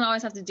struggle. It doesn't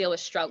always have to deal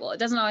with struggle. It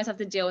doesn't always have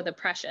to deal with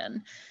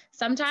oppression.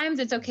 Sometimes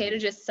it's okay to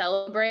just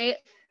celebrate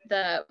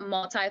the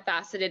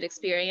multifaceted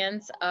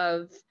experience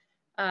of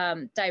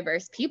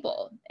diverse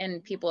people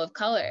and people of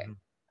color.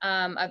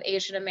 Of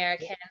Asian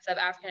Americans, of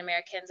African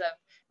Americans, of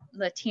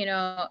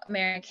Latino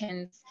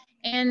Americans.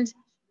 And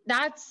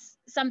that's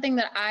something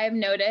that I've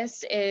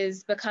noticed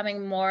is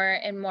becoming more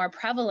and more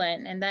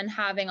prevalent. And then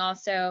having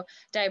also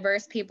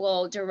diverse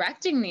people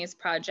directing these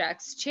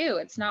projects too.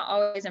 It's not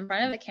always in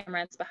front of the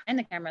camera, it's behind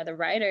the camera, the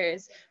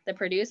writers, the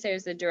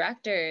producers, the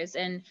directors.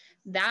 And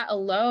that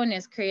alone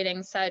is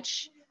creating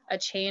such a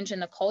change in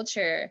the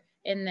culture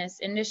in this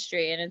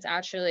industry. And it's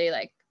actually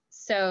like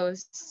so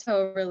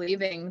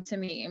relieving to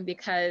me,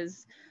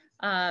 because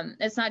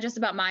it's not just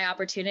about my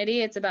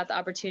opportunity, it's about the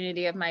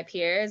opportunity of my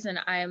peers. And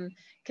I'm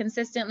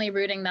consistently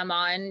rooting them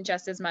on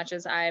just as much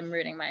as I'm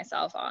rooting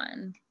myself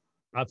on.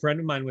 A friend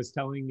of mine was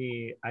telling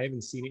me, I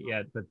haven't seen it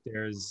yet, but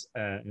there's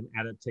an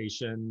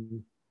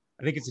adaptation.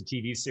 I think it's a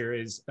TV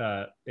series.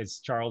 It's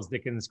Charles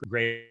Dickens'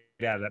 Great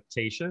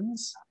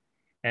Adaptations.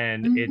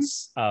 And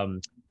it's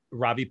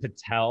Ravi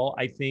Patel,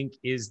 I think,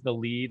 is the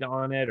lead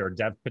on it, or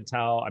Dev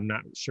Patel. I'm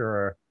not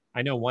sure.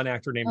 I know one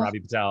actor named Ravi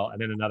Patel,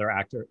 and then another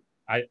actor.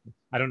 I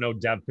don't know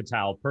Dev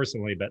Patel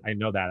personally, but I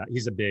know that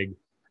he's a big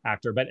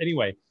actor. But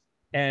anyway,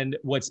 and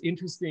what's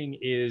interesting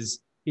is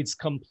it's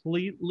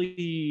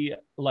completely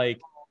like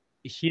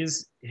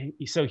he's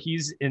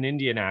an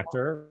Indian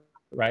actor,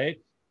 right?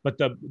 But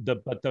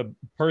the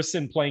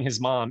person playing his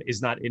mom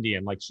is not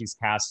Indian. Like she's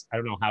cast, I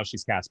don't know how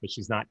she's cast, but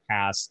she's not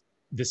cast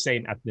the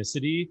same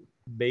ethnicity.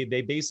 They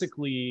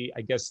basically,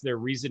 I guess their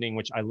reasoning,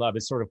 which I love,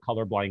 is sort of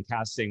colorblind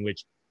casting,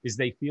 which is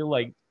they feel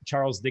like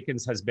Charles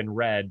Dickens has been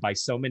read by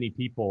so many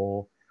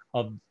people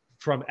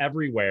from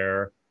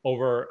everywhere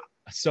over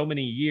so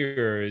many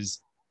years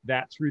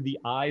that through the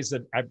eyes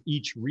of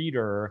each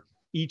reader,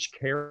 each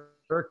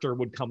character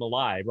would come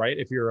alive, right?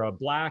 If you're a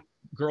Black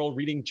girl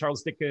reading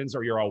Charles Dickens,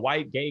 or you're a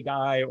white gay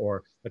guy,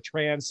 or a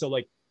trans, so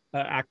like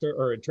actor,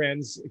 or a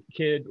trans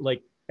kid,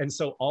 like, and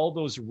so all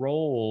those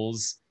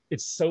roles,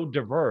 it's so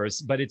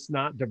diverse, but it's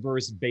not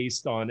diverse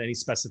based on any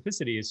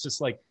specificity. It's just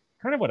like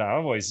kind of what I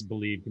always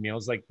believe, Camille,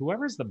 is like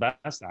whoever's the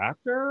best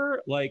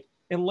actor, like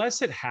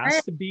unless it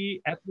has to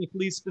be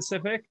ethnically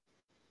specific,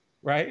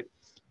 right?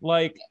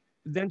 Like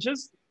then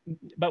just,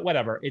 but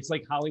whatever. It's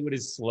like Hollywood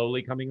is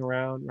slowly coming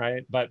around,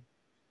 right? But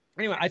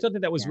anyway, I thought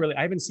that was really,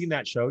 I haven't seen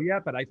that show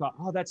yet, but I thought,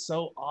 oh, that's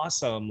so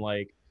awesome.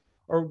 Like,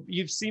 or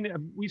you've seen it,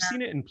 we've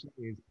seen it in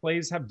plays.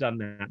 Plays have done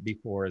that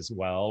before as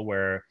well,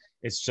 where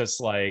it's just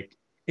like,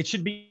 it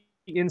should be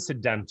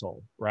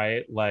incidental,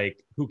 right?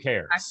 Like, who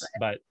cares?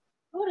 But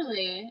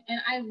totally. And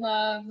I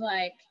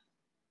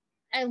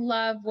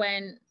love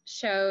when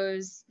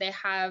shows, they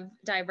have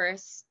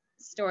diverse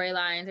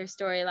storylines, or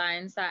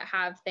storylines that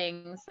have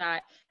things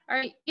that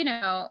are,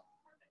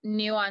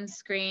 new on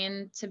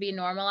screen to be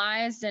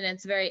normalized, and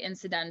it's very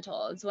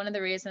incidental. It's one of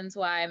the reasons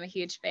why I'm a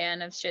huge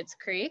fan of Schitt's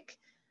Creek.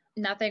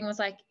 Nothing was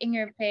like in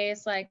your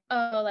face, like,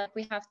 oh, like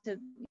we have to,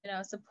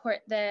 support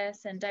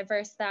this and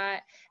diverse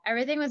that.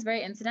 Everything was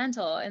very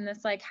incidental in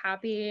this like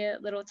happy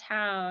little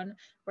town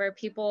where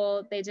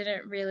people, they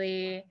didn't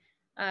really,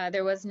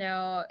 there was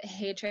no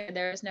hatred.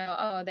 There was no,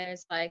 oh,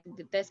 there's like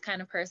this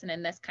kind of person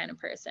and this kind of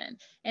person.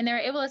 And they were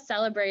able to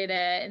celebrate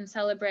it and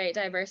celebrate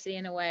diversity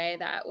in a way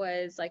that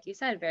was, like you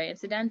said, very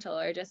incidental,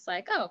 or just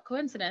like, oh,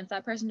 coincidence,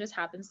 that person just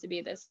happens to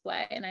be this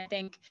way. And I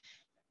think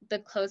the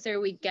closer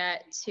we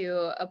get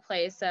to a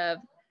place of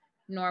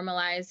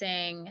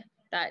normalizing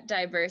that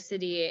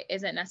diversity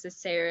isn't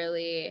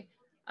necessarily,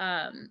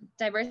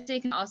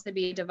 diversity can also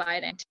be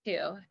dividing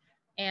too.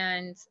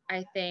 And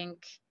I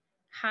think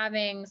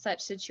having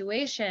such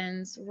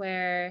situations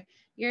where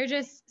you're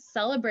just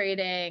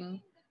celebrating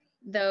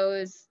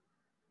those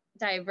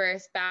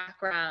diverse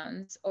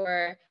backgrounds,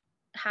 or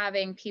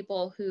having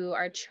people who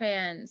are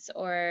trans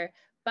or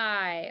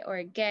bi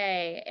or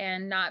gay,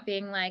 and not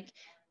being like,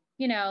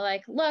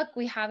 like, look,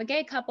 we have a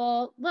gay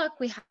couple, look,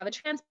 we have a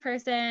trans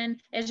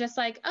person. It's just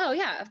like, oh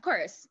yeah, of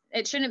course.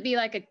 It shouldn't be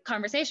like a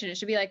conversation. It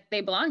should be like,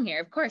 they belong here.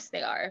 Of course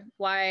they are.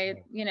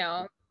 Why, you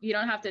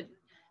don't have to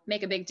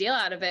make a big deal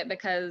out of it,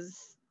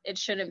 because it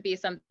shouldn't be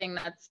something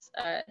that's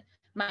a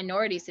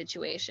minority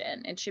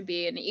situation. It should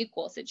be an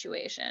equal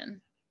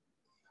situation.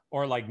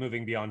 Or like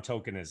moving beyond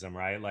tokenism,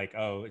 right? Like,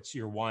 oh, it's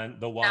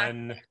the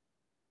one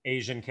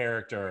Asian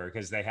character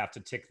because they have to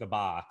tick the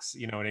box,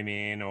 you know what I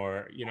mean?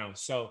 Or,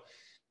 so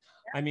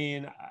I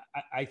mean,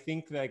 I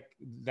think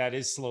that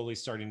is slowly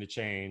starting to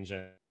change,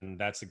 and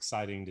that's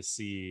exciting to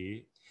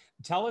see.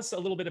 Tell us a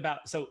little bit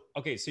about, so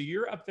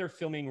you're up there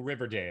filming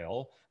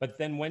Riverdale, but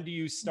then when do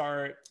you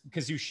start,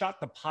 because you shot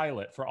the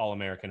pilot for All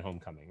American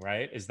Homecoming,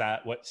 right? Is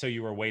that what, so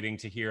you were waiting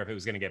to hear if it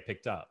was going to get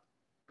picked up?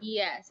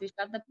 Yes, we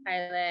shot the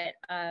pilot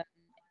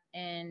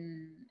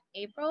in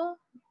April.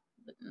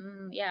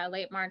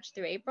 Late March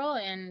through April,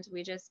 and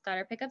we just got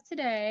our pickup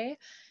today.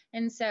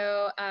 And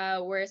so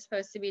we're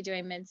supposed to be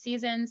doing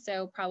mid-season,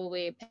 so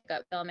probably pick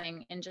up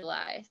filming in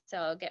July. So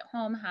I'll get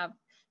home, have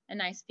a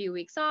nice few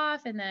weeks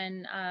off, and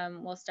then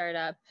we'll start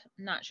up.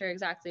 Not sure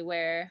exactly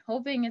where,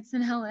 hoping it's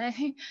in LA,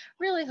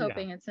 really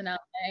hoping it's in LA.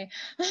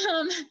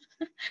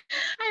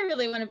 I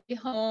really want to be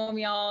home,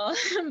 y'all.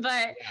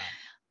 But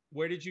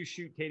where did you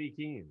shoot Katie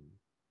Keene?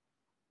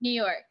 New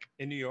York.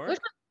 In New York? Which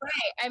was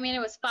great. I mean, it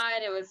was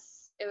fun. It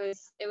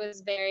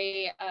was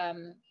very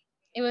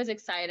it was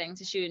exciting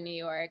to shoot in New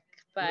York.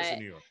 But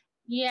New York.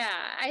 Yeah,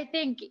 I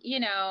think,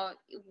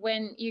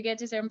 when you get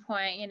to a certain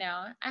point,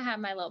 I have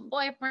my little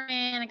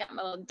boyfriend, I got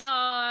my little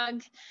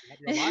dog,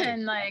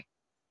 and like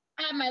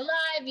I have my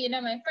life,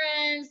 my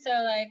friends. So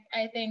like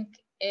I think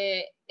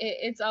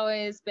it's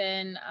always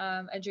been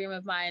a dream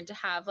of mine to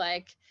have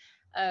like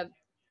a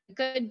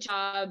good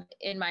job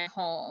in my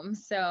home.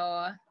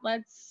 So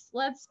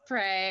let's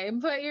pray,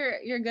 put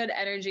your good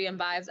energy and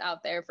vibes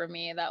out there for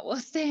me that will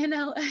stay in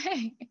LA.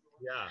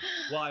 Yeah.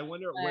 Well, I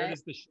wonder where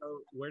does the show,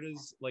 where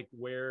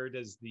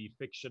does the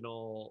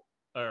fictional,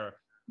 or like,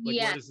 where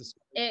Yeah, does this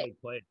it,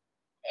 take place?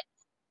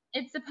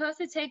 it's supposed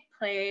to take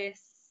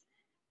place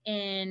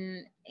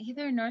in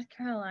either North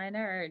Carolina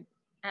or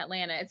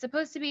Atlanta. It's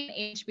supposed to be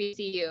an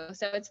HBCU,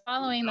 so it's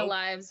following the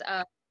lives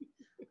of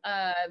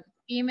a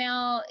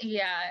female,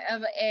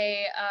 of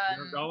a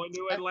You're going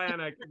to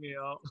Atlanta,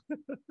 Camille.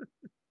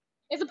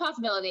 it's a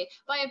possibility,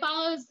 but it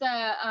follows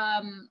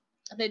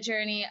the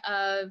journey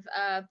of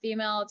a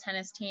female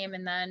tennis team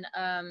and then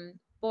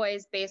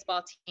boys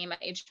baseball team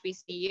at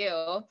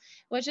HBCU,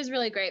 which is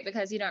really great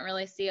because you don't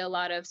really see a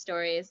lot of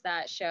stories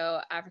that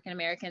show African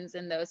Americans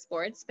in those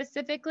sports,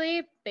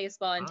 specifically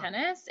baseball and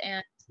tennis.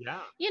 And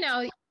you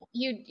know,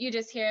 you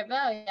just hear of,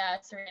 oh yeah,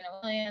 Serena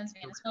Williams,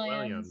 Venus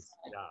Williams.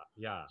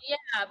 Yeah,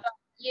 but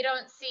you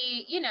don't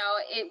see,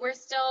 we're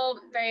still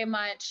very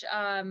much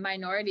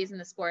minorities in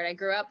the sport. I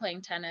grew up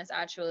playing tennis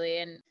actually,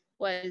 and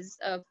was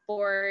a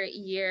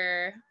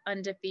 4-year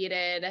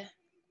undefeated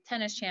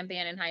tennis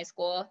champion in high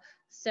school.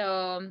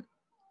 So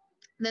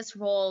this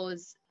role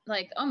was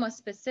like almost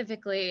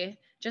specifically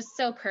just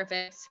so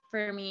perfect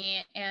for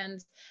me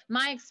and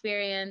my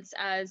experience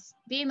as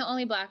being the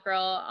only Black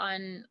girl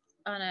on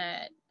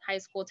a high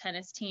school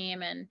tennis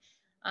team, and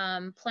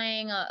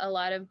playing a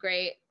lot of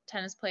great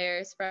tennis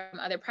players from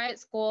other private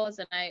schools.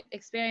 And I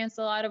experienced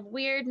a lot of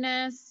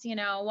weirdness.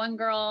 One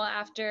girl,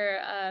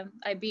 after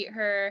I beat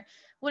her,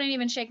 wouldn't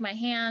even shake my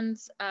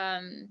hands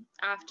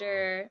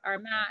after our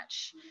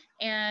match.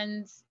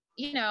 And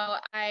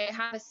I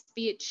have a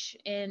speech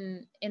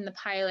in the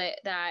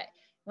pilot that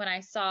when I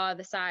saw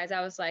the size,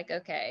 I was like,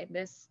 okay,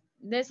 this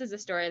is a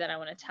story that I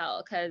want to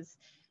tell, because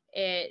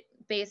it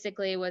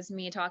basically was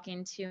me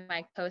talking to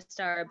my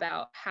co-star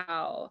about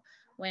how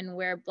when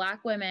we're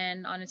Black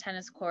women on a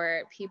tennis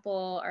court,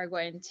 people are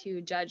going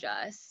to judge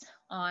us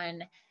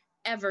on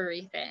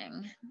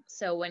everything.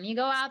 So when you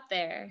go out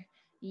there,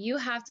 you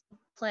have to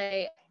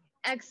play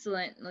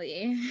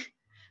excellently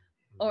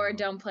or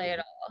don't play at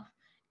all.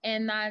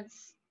 And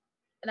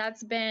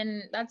that's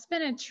been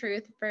a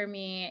truth for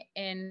me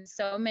in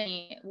so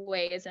many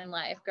ways in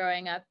life,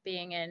 growing up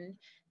being in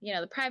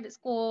the private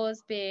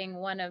schools, being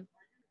one of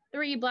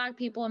 3 Black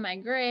people in my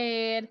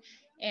grade,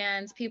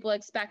 and people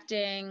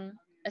expecting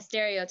a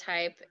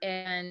stereotype,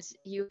 and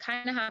you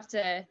kind of have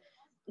to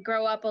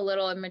grow up a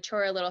little and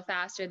mature a little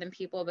faster than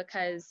people,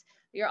 because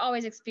you're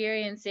always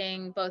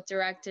experiencing both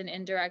direct and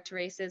indirect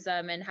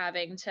racism and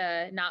having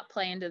to not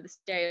play into the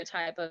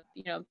stereotype of,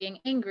 being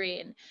angry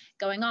and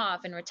going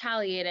off and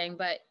retaliating,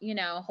 but,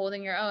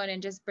 holding your own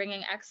and just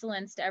bringing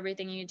excellence to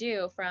everything you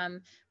do,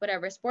 from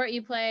whatever sport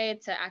you play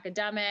to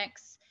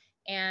academics,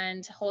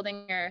 and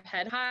holding your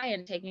head high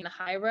and taking the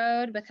high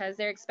road, because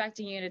they're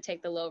expecting you to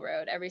take the low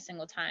road every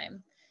single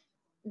time.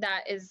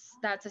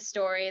 That's a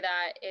story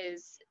that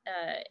is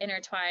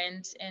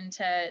intertwined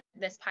into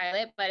this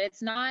pilot, but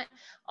it's not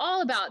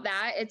all about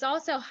that. It's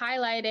also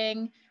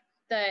highlighting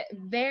the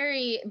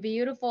very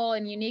beautiful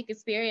and unique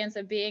experience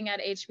of being at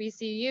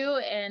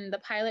HBCU. And the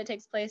pilot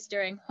takes place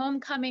during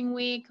homecoming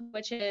week,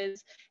 which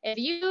is, if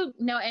you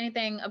know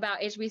anything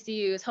about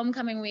HBCUs,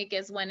 homecoming week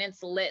is when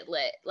it's lit.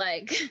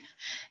 Like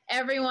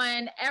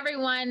everyone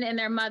and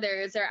their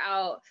mothers are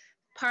out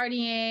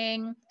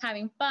partying,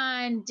 having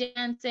fun,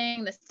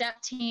 dancing. The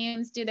step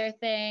teams do their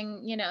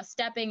thing.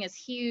 Stepping is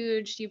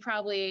huge. You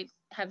probably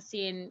have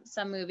seen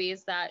some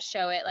movies that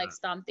show it, like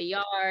Stomp the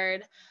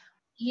Yard.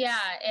 Yeah,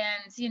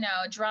 and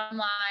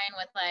drumline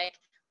with like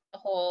the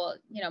whole,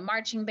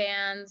 marching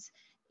bands.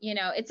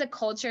 It's a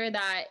culture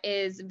that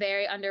is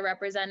very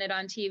underrepresented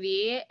on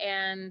TV,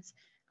 and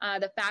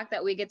the fact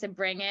that we get to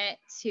bring it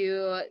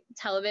to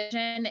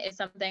television is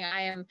something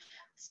I am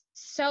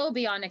so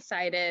beyond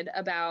excited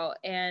about.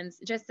 And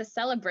just the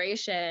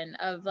celebration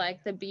of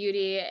like the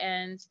beauty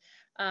and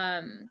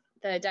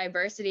the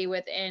diversity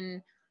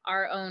within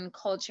our own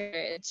culture.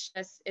 It's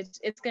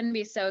going to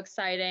be so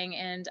exciting,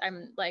 and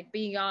I'm like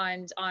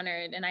beyond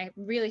honored, and I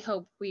really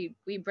hope we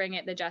bring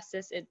it the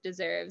justice it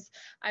deserves.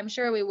 I'm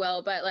sure we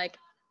will, but like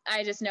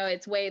I just know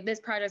this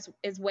project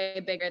is way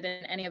bigger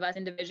than any of us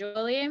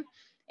individually, and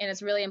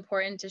it's really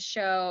important to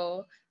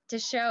show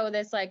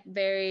this like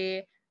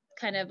very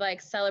kind of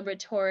like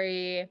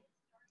celebratory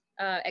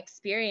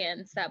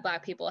experience that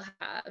Black people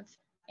have.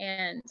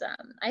 And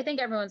I think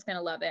everyone's going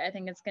to love it. I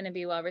think it's going to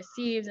be well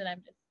received, and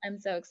I'm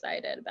so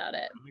excited about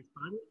it. I'm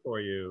excited for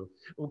you.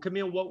 Well,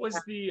 Camille, what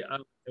was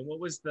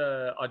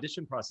the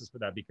audition process for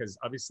that? Because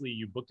obviously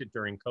you booked it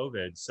during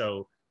COVID.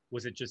 So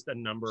was it just a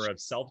number of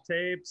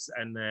self-tapes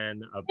and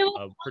then a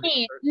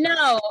producer?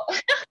 No.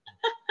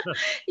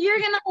 You're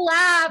going to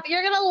laugh.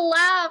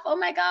 Oh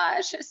my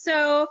gosh.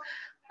 So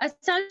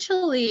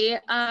essentially,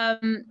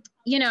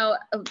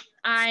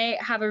 I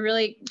have a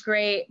really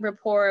great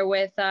rapport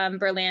with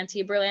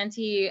Berlanti.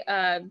 Berlanti,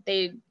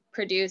 they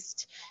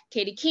produced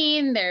Katie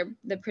Keene. They're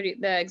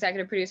the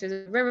executive producers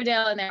of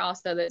Riverdale, and they're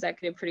also the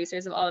executive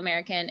producers of All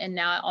American and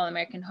now All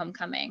American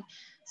Homecoming.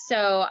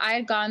 So I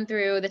had gone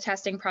through the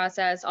testing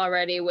process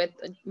already with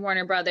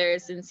Warner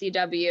Brothers and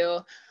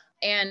CW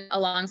and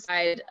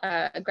alongside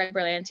Greg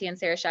Berlanti and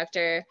Sarah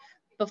Schechter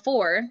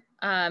before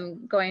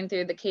going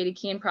through the Katie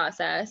Keene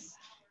process.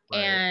 Right.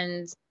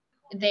 And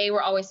they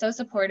were always so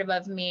supportive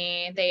of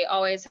me. They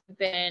always have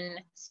been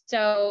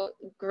so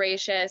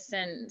gracious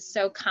and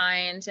so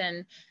kind.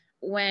 And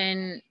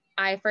when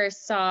I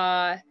first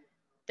saw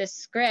the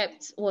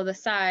script, well, the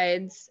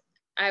sides,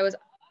 I was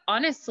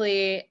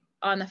honestly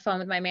on the phone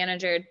with my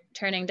manager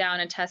turning down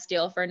a test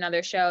deal for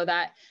another show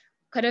that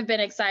could have been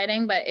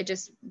exciting, but it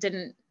just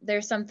didn't,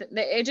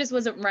 it just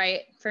wasn't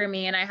right for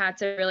me. And I had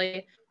to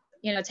really,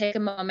 take a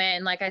moment.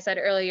 And like I said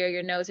earlier,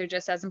 your no's are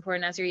just as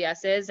important as your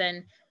yeses.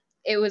 And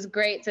it was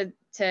great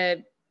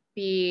to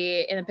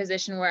be in a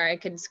position where I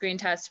could screen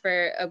test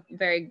for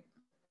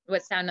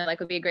what sounded like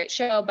would be a great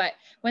show. But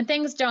when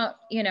things don't,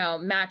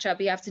 match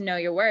up, you have to know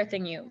your worth,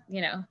 and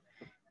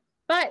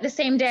but the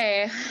same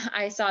day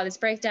I saw this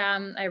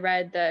breakdown, I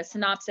read the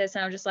synopsis,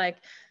 and I was just like,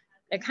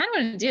 I kind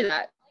of want to do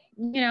that.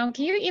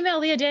 Can you email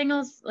Leah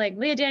Daniels? Like,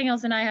 Leah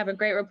Daniels and I have a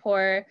great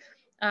rapport.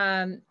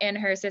 And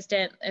her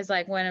assistant is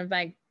like one of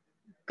my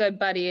good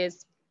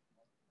buddies.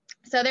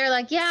 So they're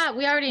like, yeah,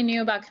 we already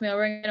knew about Camille.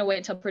 We're going to wait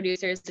until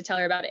producers to tell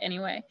her about it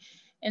anyway.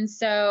 And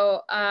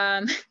so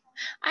I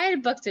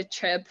had booked a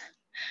trip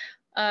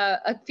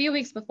a few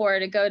weeks before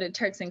to go to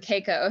Turks and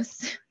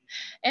Caicos.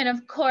 And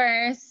of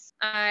course,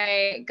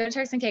 I go to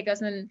Turks and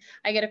Caicos, and then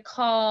I get a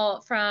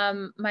call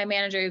from my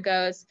manager who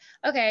goes,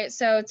 okay,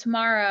 so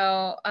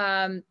tomorrow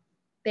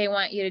they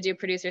want you to do a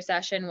producer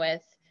session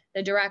with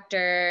the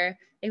director,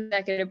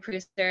 executive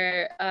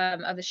producer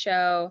of the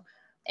show,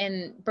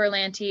 and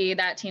Berlanti.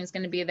 That team's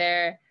going to be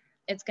there.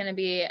 It's going to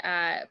be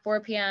at 4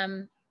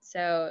 p.m.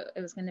 So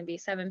it was going to be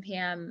 7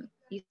 p.m.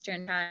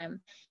 Eastern time.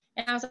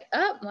 And I was like,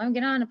 oh, well, I'm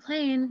getting on a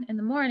plane in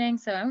the morning,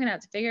 so I'm going to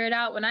have to figure it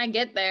out when I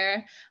get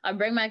there. I'll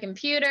bring my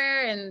computer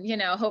and,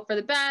 hope for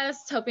the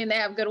best, hoping they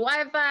have good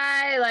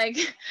Wi-Fi,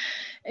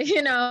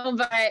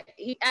 but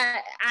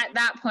at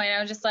that point,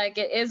 I was just like,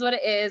 it is what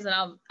it is, and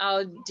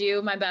I'll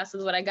do my best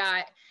with what I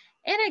got.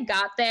 And I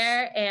got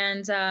there,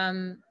 and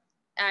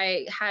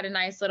I had a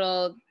nice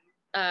little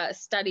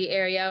study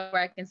area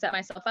where I can set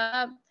myself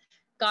up,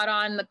 got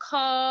on the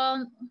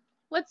call.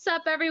 What's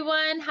up,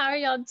 everyone? How are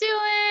y'all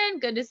doing?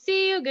 Good to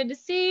see you. Good to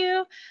see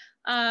you.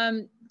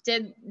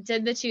 Did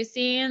the 2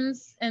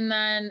 scenes. And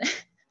then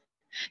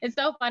it's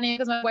so funny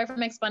because my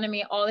boyfriend makes fun of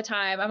me all the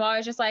time. I'm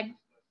always just like,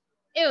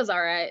 it was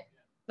all right,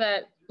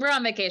 but we're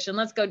on vacation.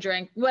 Let's go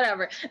drink,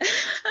 whatever.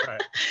 Right.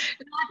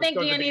 Not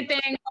thinking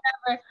anything,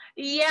 whatever.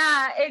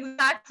 Yeah,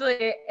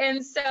 exactly.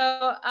 And so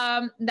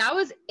that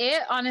was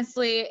it,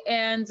 honestly.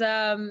 And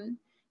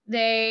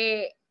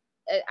they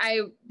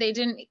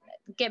didn't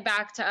get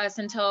back to us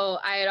until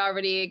I had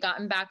already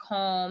gotten back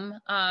home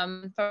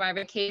from my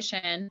vacation.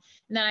 And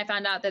then I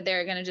found out that they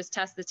were going to just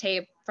test the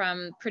tape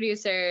from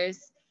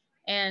producers.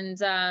 And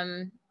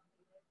that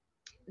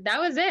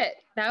was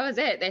it.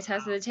 They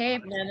tested the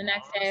tape. And then the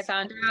next day I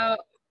found out.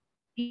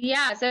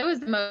 Yeah. So it was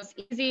the most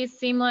easy,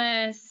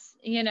 seamless,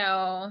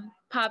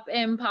 pop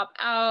in, pop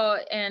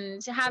out,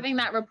 and having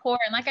that rapport.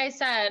 And like I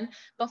said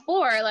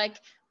before,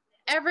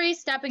 every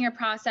step in your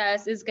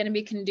process is going to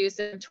be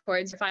conducive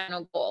towards your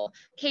final goal.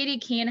 Katie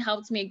Keene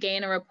helped me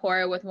gain a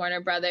rapport with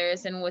Warner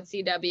Brothers and with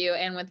CW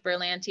and with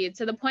Berlanti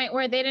to the point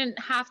where they didn't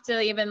have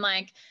to even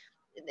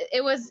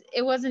it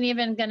wasn't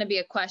even going to be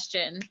a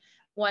question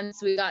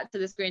once we got to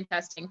the screen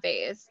testing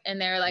phase. And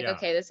they were like,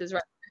 okay, this is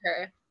right for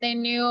her. They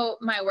knew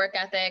my work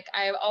ethic.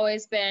 I've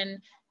always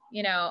been,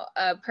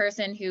 a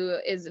person who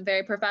is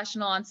very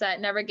professional on set,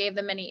 never gave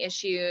them any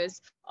issues,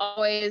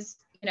 always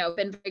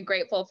been very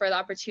grateful for the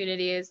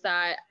opportunities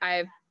that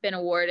I've been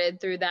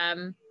awarded through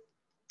them.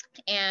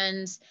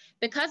 And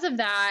because of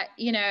that,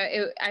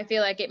 I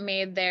feel like it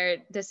made their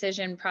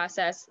decision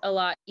process a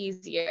lot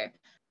easier.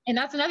 And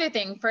that's another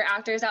thing for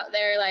actors out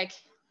there,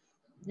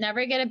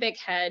 never get a big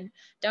head,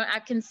 don't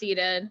act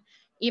conceited.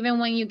 Even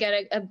when you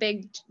get a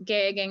big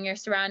gig and you're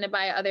surrounded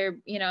by other,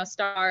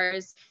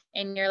 stars,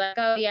 and you're like,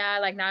 oh yeah,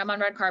 now I'm on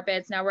red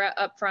carpets, now we're at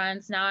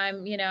upfronts, now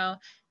I'm,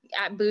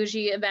 at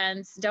bougie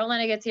events. Don't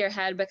let it get to your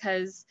head,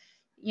 because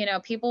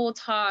people will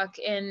talk,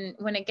 and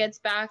when it gets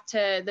back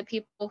to the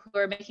people who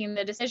are making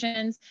the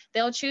decisions,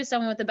 they'll choose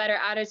someone with a better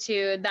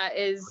attitude that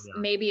is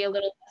maybe a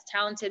little less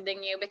talented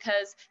than you,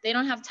 because they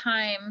don't have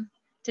time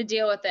to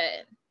deal with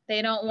it.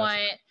 They don't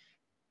want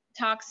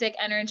toxic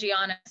energy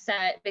on a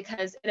set,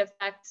 because it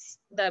affects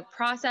the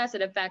process,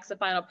 it affects the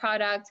final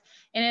product,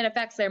 and it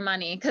affects their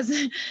money,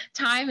 because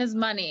time is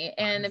money.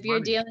 And if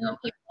you're dealing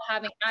with people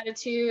having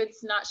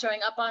attitudes, not showing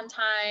up on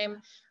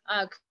time,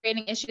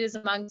 creating issues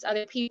amongst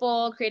other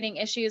people, creating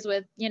issues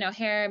with,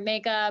 hair,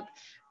 makeup,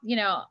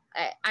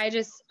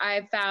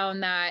 I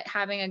found that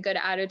having a good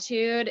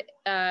attitude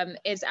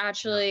is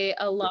actually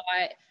a lot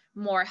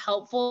more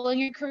helpful in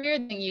your career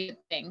than you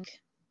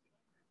think.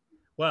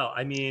 Well,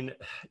 I mean,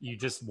 you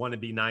just want to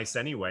be nice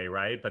anyway,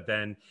 right? But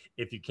then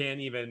if you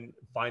can't even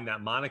find that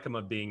monicum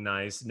of being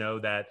nice, know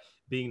that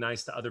being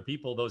nice to other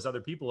people, those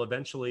other people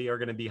eventually are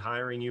going to be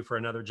hiring you for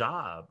another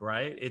job,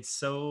 right? It's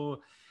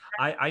so,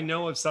 I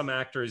know of some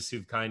actors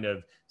who've kind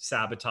of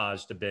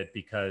sabotaged a bit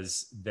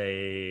because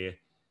they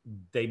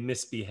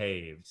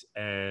misbehaved.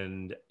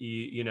 And,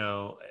 you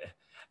know,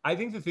 I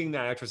think the thing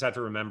that actors have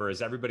to remember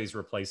is everybody's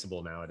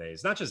replaceable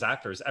nowadays. Not just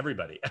actors,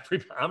 everybody.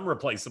 I'm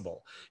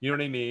replaceable. You know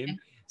what I mean?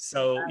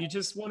 So you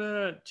just want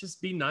to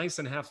just be nice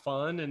and have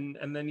fun.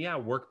 And then, yeah,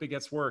 work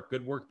begets work.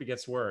 Good work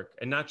begets work.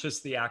 And not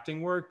just the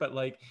acting work, but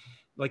like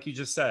you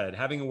just said,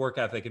 having a work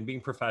ethic and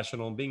being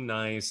professional and being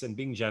nice and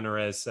being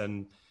generous.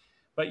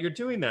 But you're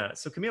doing that.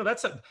 So Camille,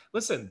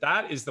 listen,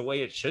 that is the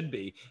way it should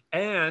be.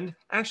 And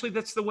actually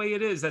that's the way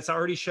it is. That's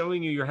already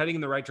showing you're heading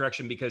in the right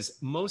direction, because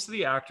most of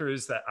the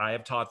actors that I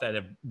have taught that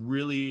have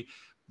really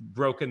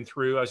broken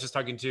through, I was just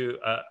talking to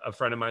a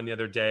friend of mine the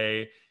other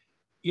day,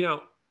 you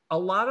know, a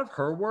lot of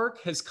her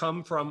work has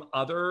come from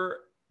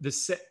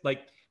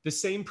the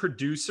same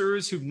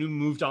producers who've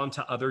moved on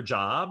to other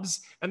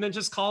jobs, and then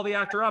just call the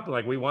actor up and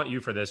like, we want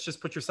you for this. Just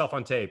put yourself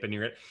on tape.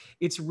 And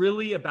it's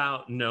really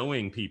about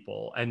knowing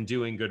people and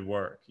doing good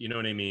work. You know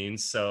what I mean?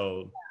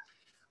 So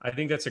I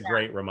think that's a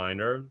great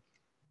reminder.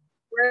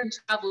 Word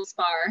travels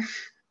far.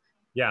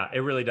 Yeah, it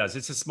really does.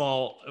 It's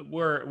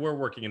we're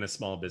working in a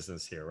small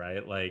business here,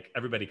 right? Like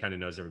everybody kind of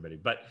knows everybody.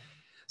 But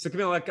so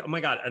Camille, like, oh my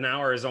God, an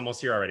hour is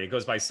almost here already. It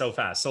goes by so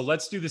fast. So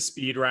let's do the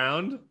speed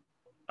round.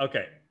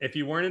 Okay. If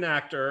you weren't an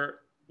actor,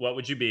 what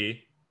would you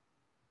be?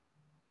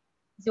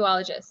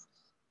 Zoologist.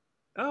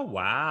 Oh,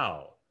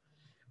 wow.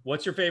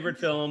 What's your favorite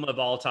film of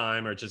all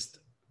time, or just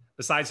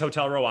besides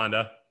Hotel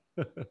Rwanda?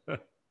 Blue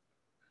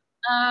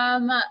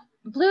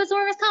is the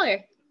warmest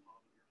color.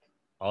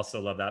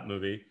 Also love that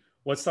movie.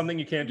 What's something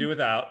you can't do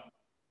without?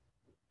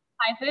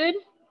 Thai food.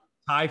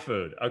 Thai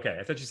food. Okay.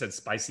 I thought you said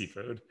spicy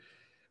food.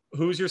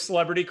 Who's your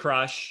celebrity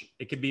crush?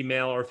 It could be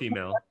male or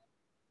female.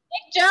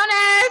 Nick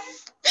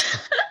Jonas.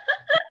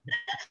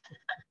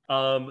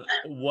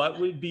 What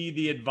would be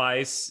the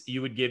advice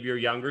you would give your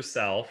younger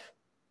self?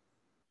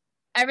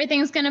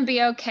 Everything's going to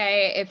be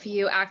okay if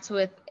you act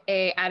with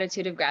an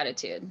attitude of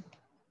gratitude.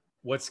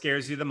 What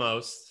scares you the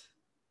most?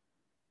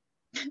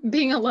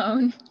 Being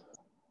alone.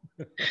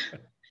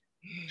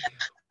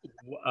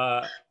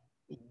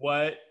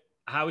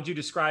 How would you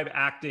describe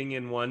acting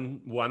in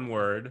one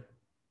word?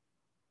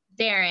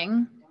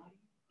 Daring.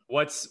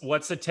 What's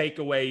a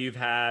takeaway you've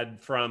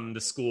had from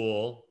the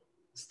school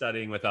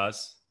studying with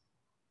us?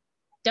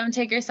 Don't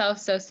take yourself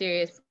so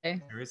seriously.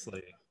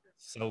 Seriously.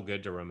 So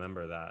good to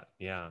remember that.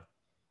 Yeah.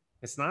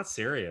 It's not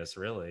serious,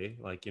 really.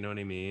 Like, you know what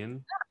I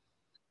mean?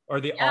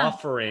 Or the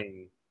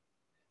offering.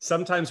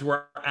 Sometimes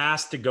we're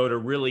asked to go to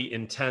really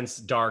intense,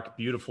 dark,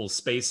 beautiful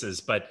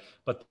spaces, but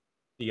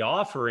the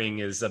offering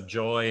is of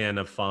joy and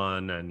of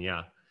fun. And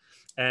yeah.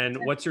 And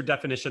what's your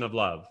definition of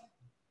love?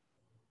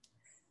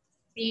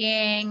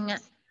 Being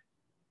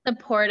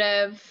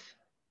supportive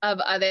of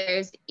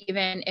others,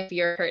 even if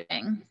you're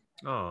hurting.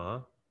 Aw.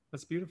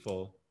 That's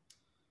beautiful.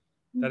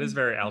 That is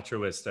very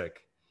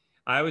altruistic.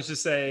 I always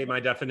just say my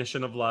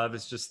definition of love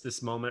is just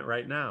this moment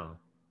right now.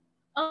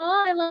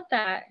 Oh, I love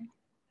that.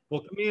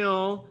 Well,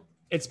 Camille,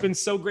 it's been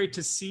so great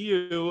to see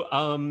you.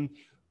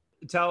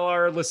 Tell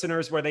our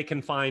listeners where they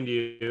can find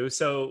you.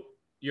 So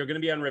you're going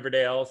to be on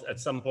Riverdale at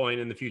some point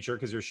in the future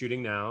because you're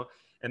shooting now.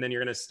 And then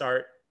you're going to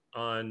start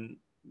on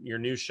your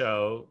new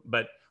show.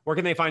 But where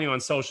can they find you on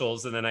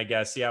socials? And then I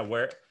guess,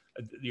 where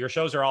your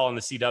shows are all on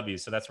the CW.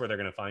 So that's where they're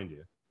going to find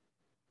you.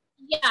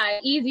 Yeah,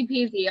 easy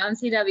peasy on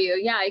CW.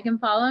 Yeah, you can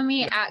follow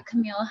me at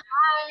Camille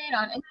Hyde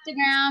on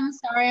Instagram.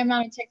 Sorry, I'm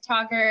not a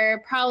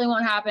TikToker. Probably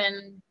won't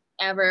happen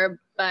ever,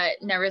 but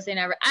never say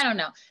never. I don't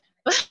know.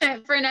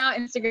 But for now,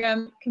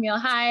 Instagram, Camille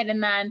Hyde.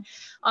 And then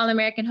All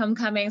American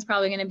Homecoming is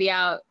probably going to be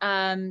out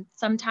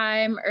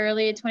sometime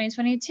early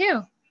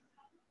 2022.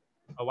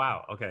 Oh,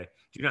 wow. Okay.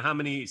 Do you know how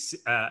many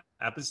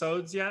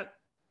episodes yet?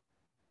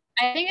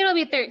 I think it'll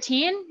be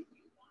 13.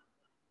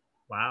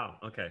 Wow.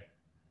 Okay.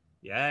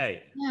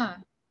 Yay. Yeah.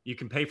 You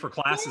can pay for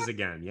classes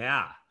again.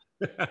 Yeah.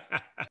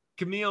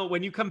 Camille,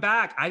 when you come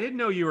back, I didn't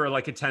know you were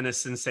like a tennis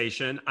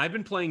sensation. I've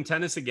been playing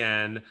tennis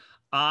again.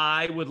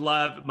 I would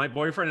love, my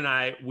boyfriend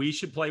and we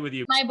should play with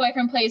you. My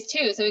boyfriend plays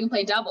too, so we can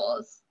play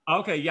doubles.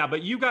 Okay, yeah,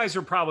 but you guys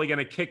are probably going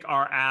to kick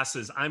our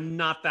asses. I'm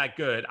not that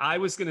good. I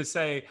was going to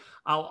say,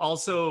 I'll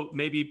also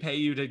maybe pay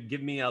you to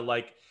give me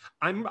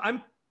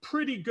I'm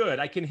pretty good.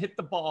 I can hit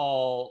the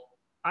ball.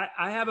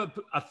 I have a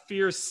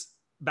fierce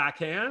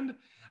backhand,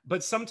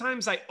 but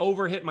sometimes I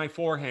overhit my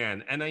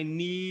forehand and I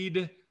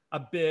need a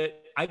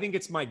bit, I think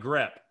it's my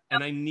grip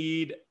and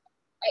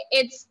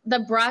it's the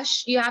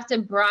brush. You have to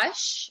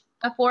brush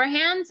a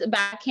forehand.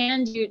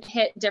 Backhand you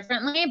hit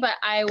differently, but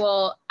I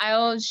will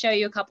show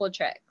you a couple of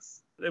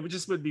tricks.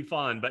 It would be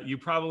fun, but you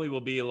probably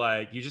will be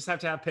like, you just have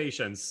to have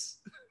patience.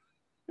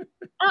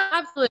 Oh,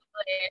 absolutely.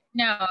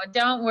 No,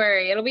 don't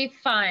worry. It'll be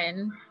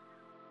fun.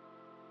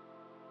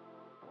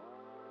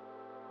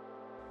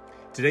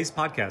 Today's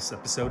podcast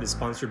episode is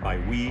sponsored by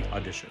We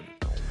Audition.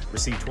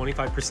 Receive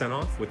 25%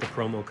 off with the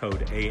promo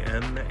code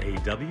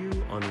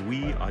AMAW on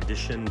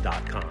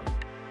weaudition.com.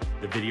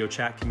 The video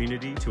chat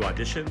community to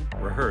audition,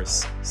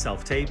 rehearse,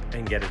 self-tape,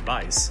 and get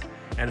advice,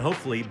 and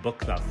hopefully book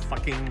the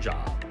fucking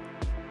job.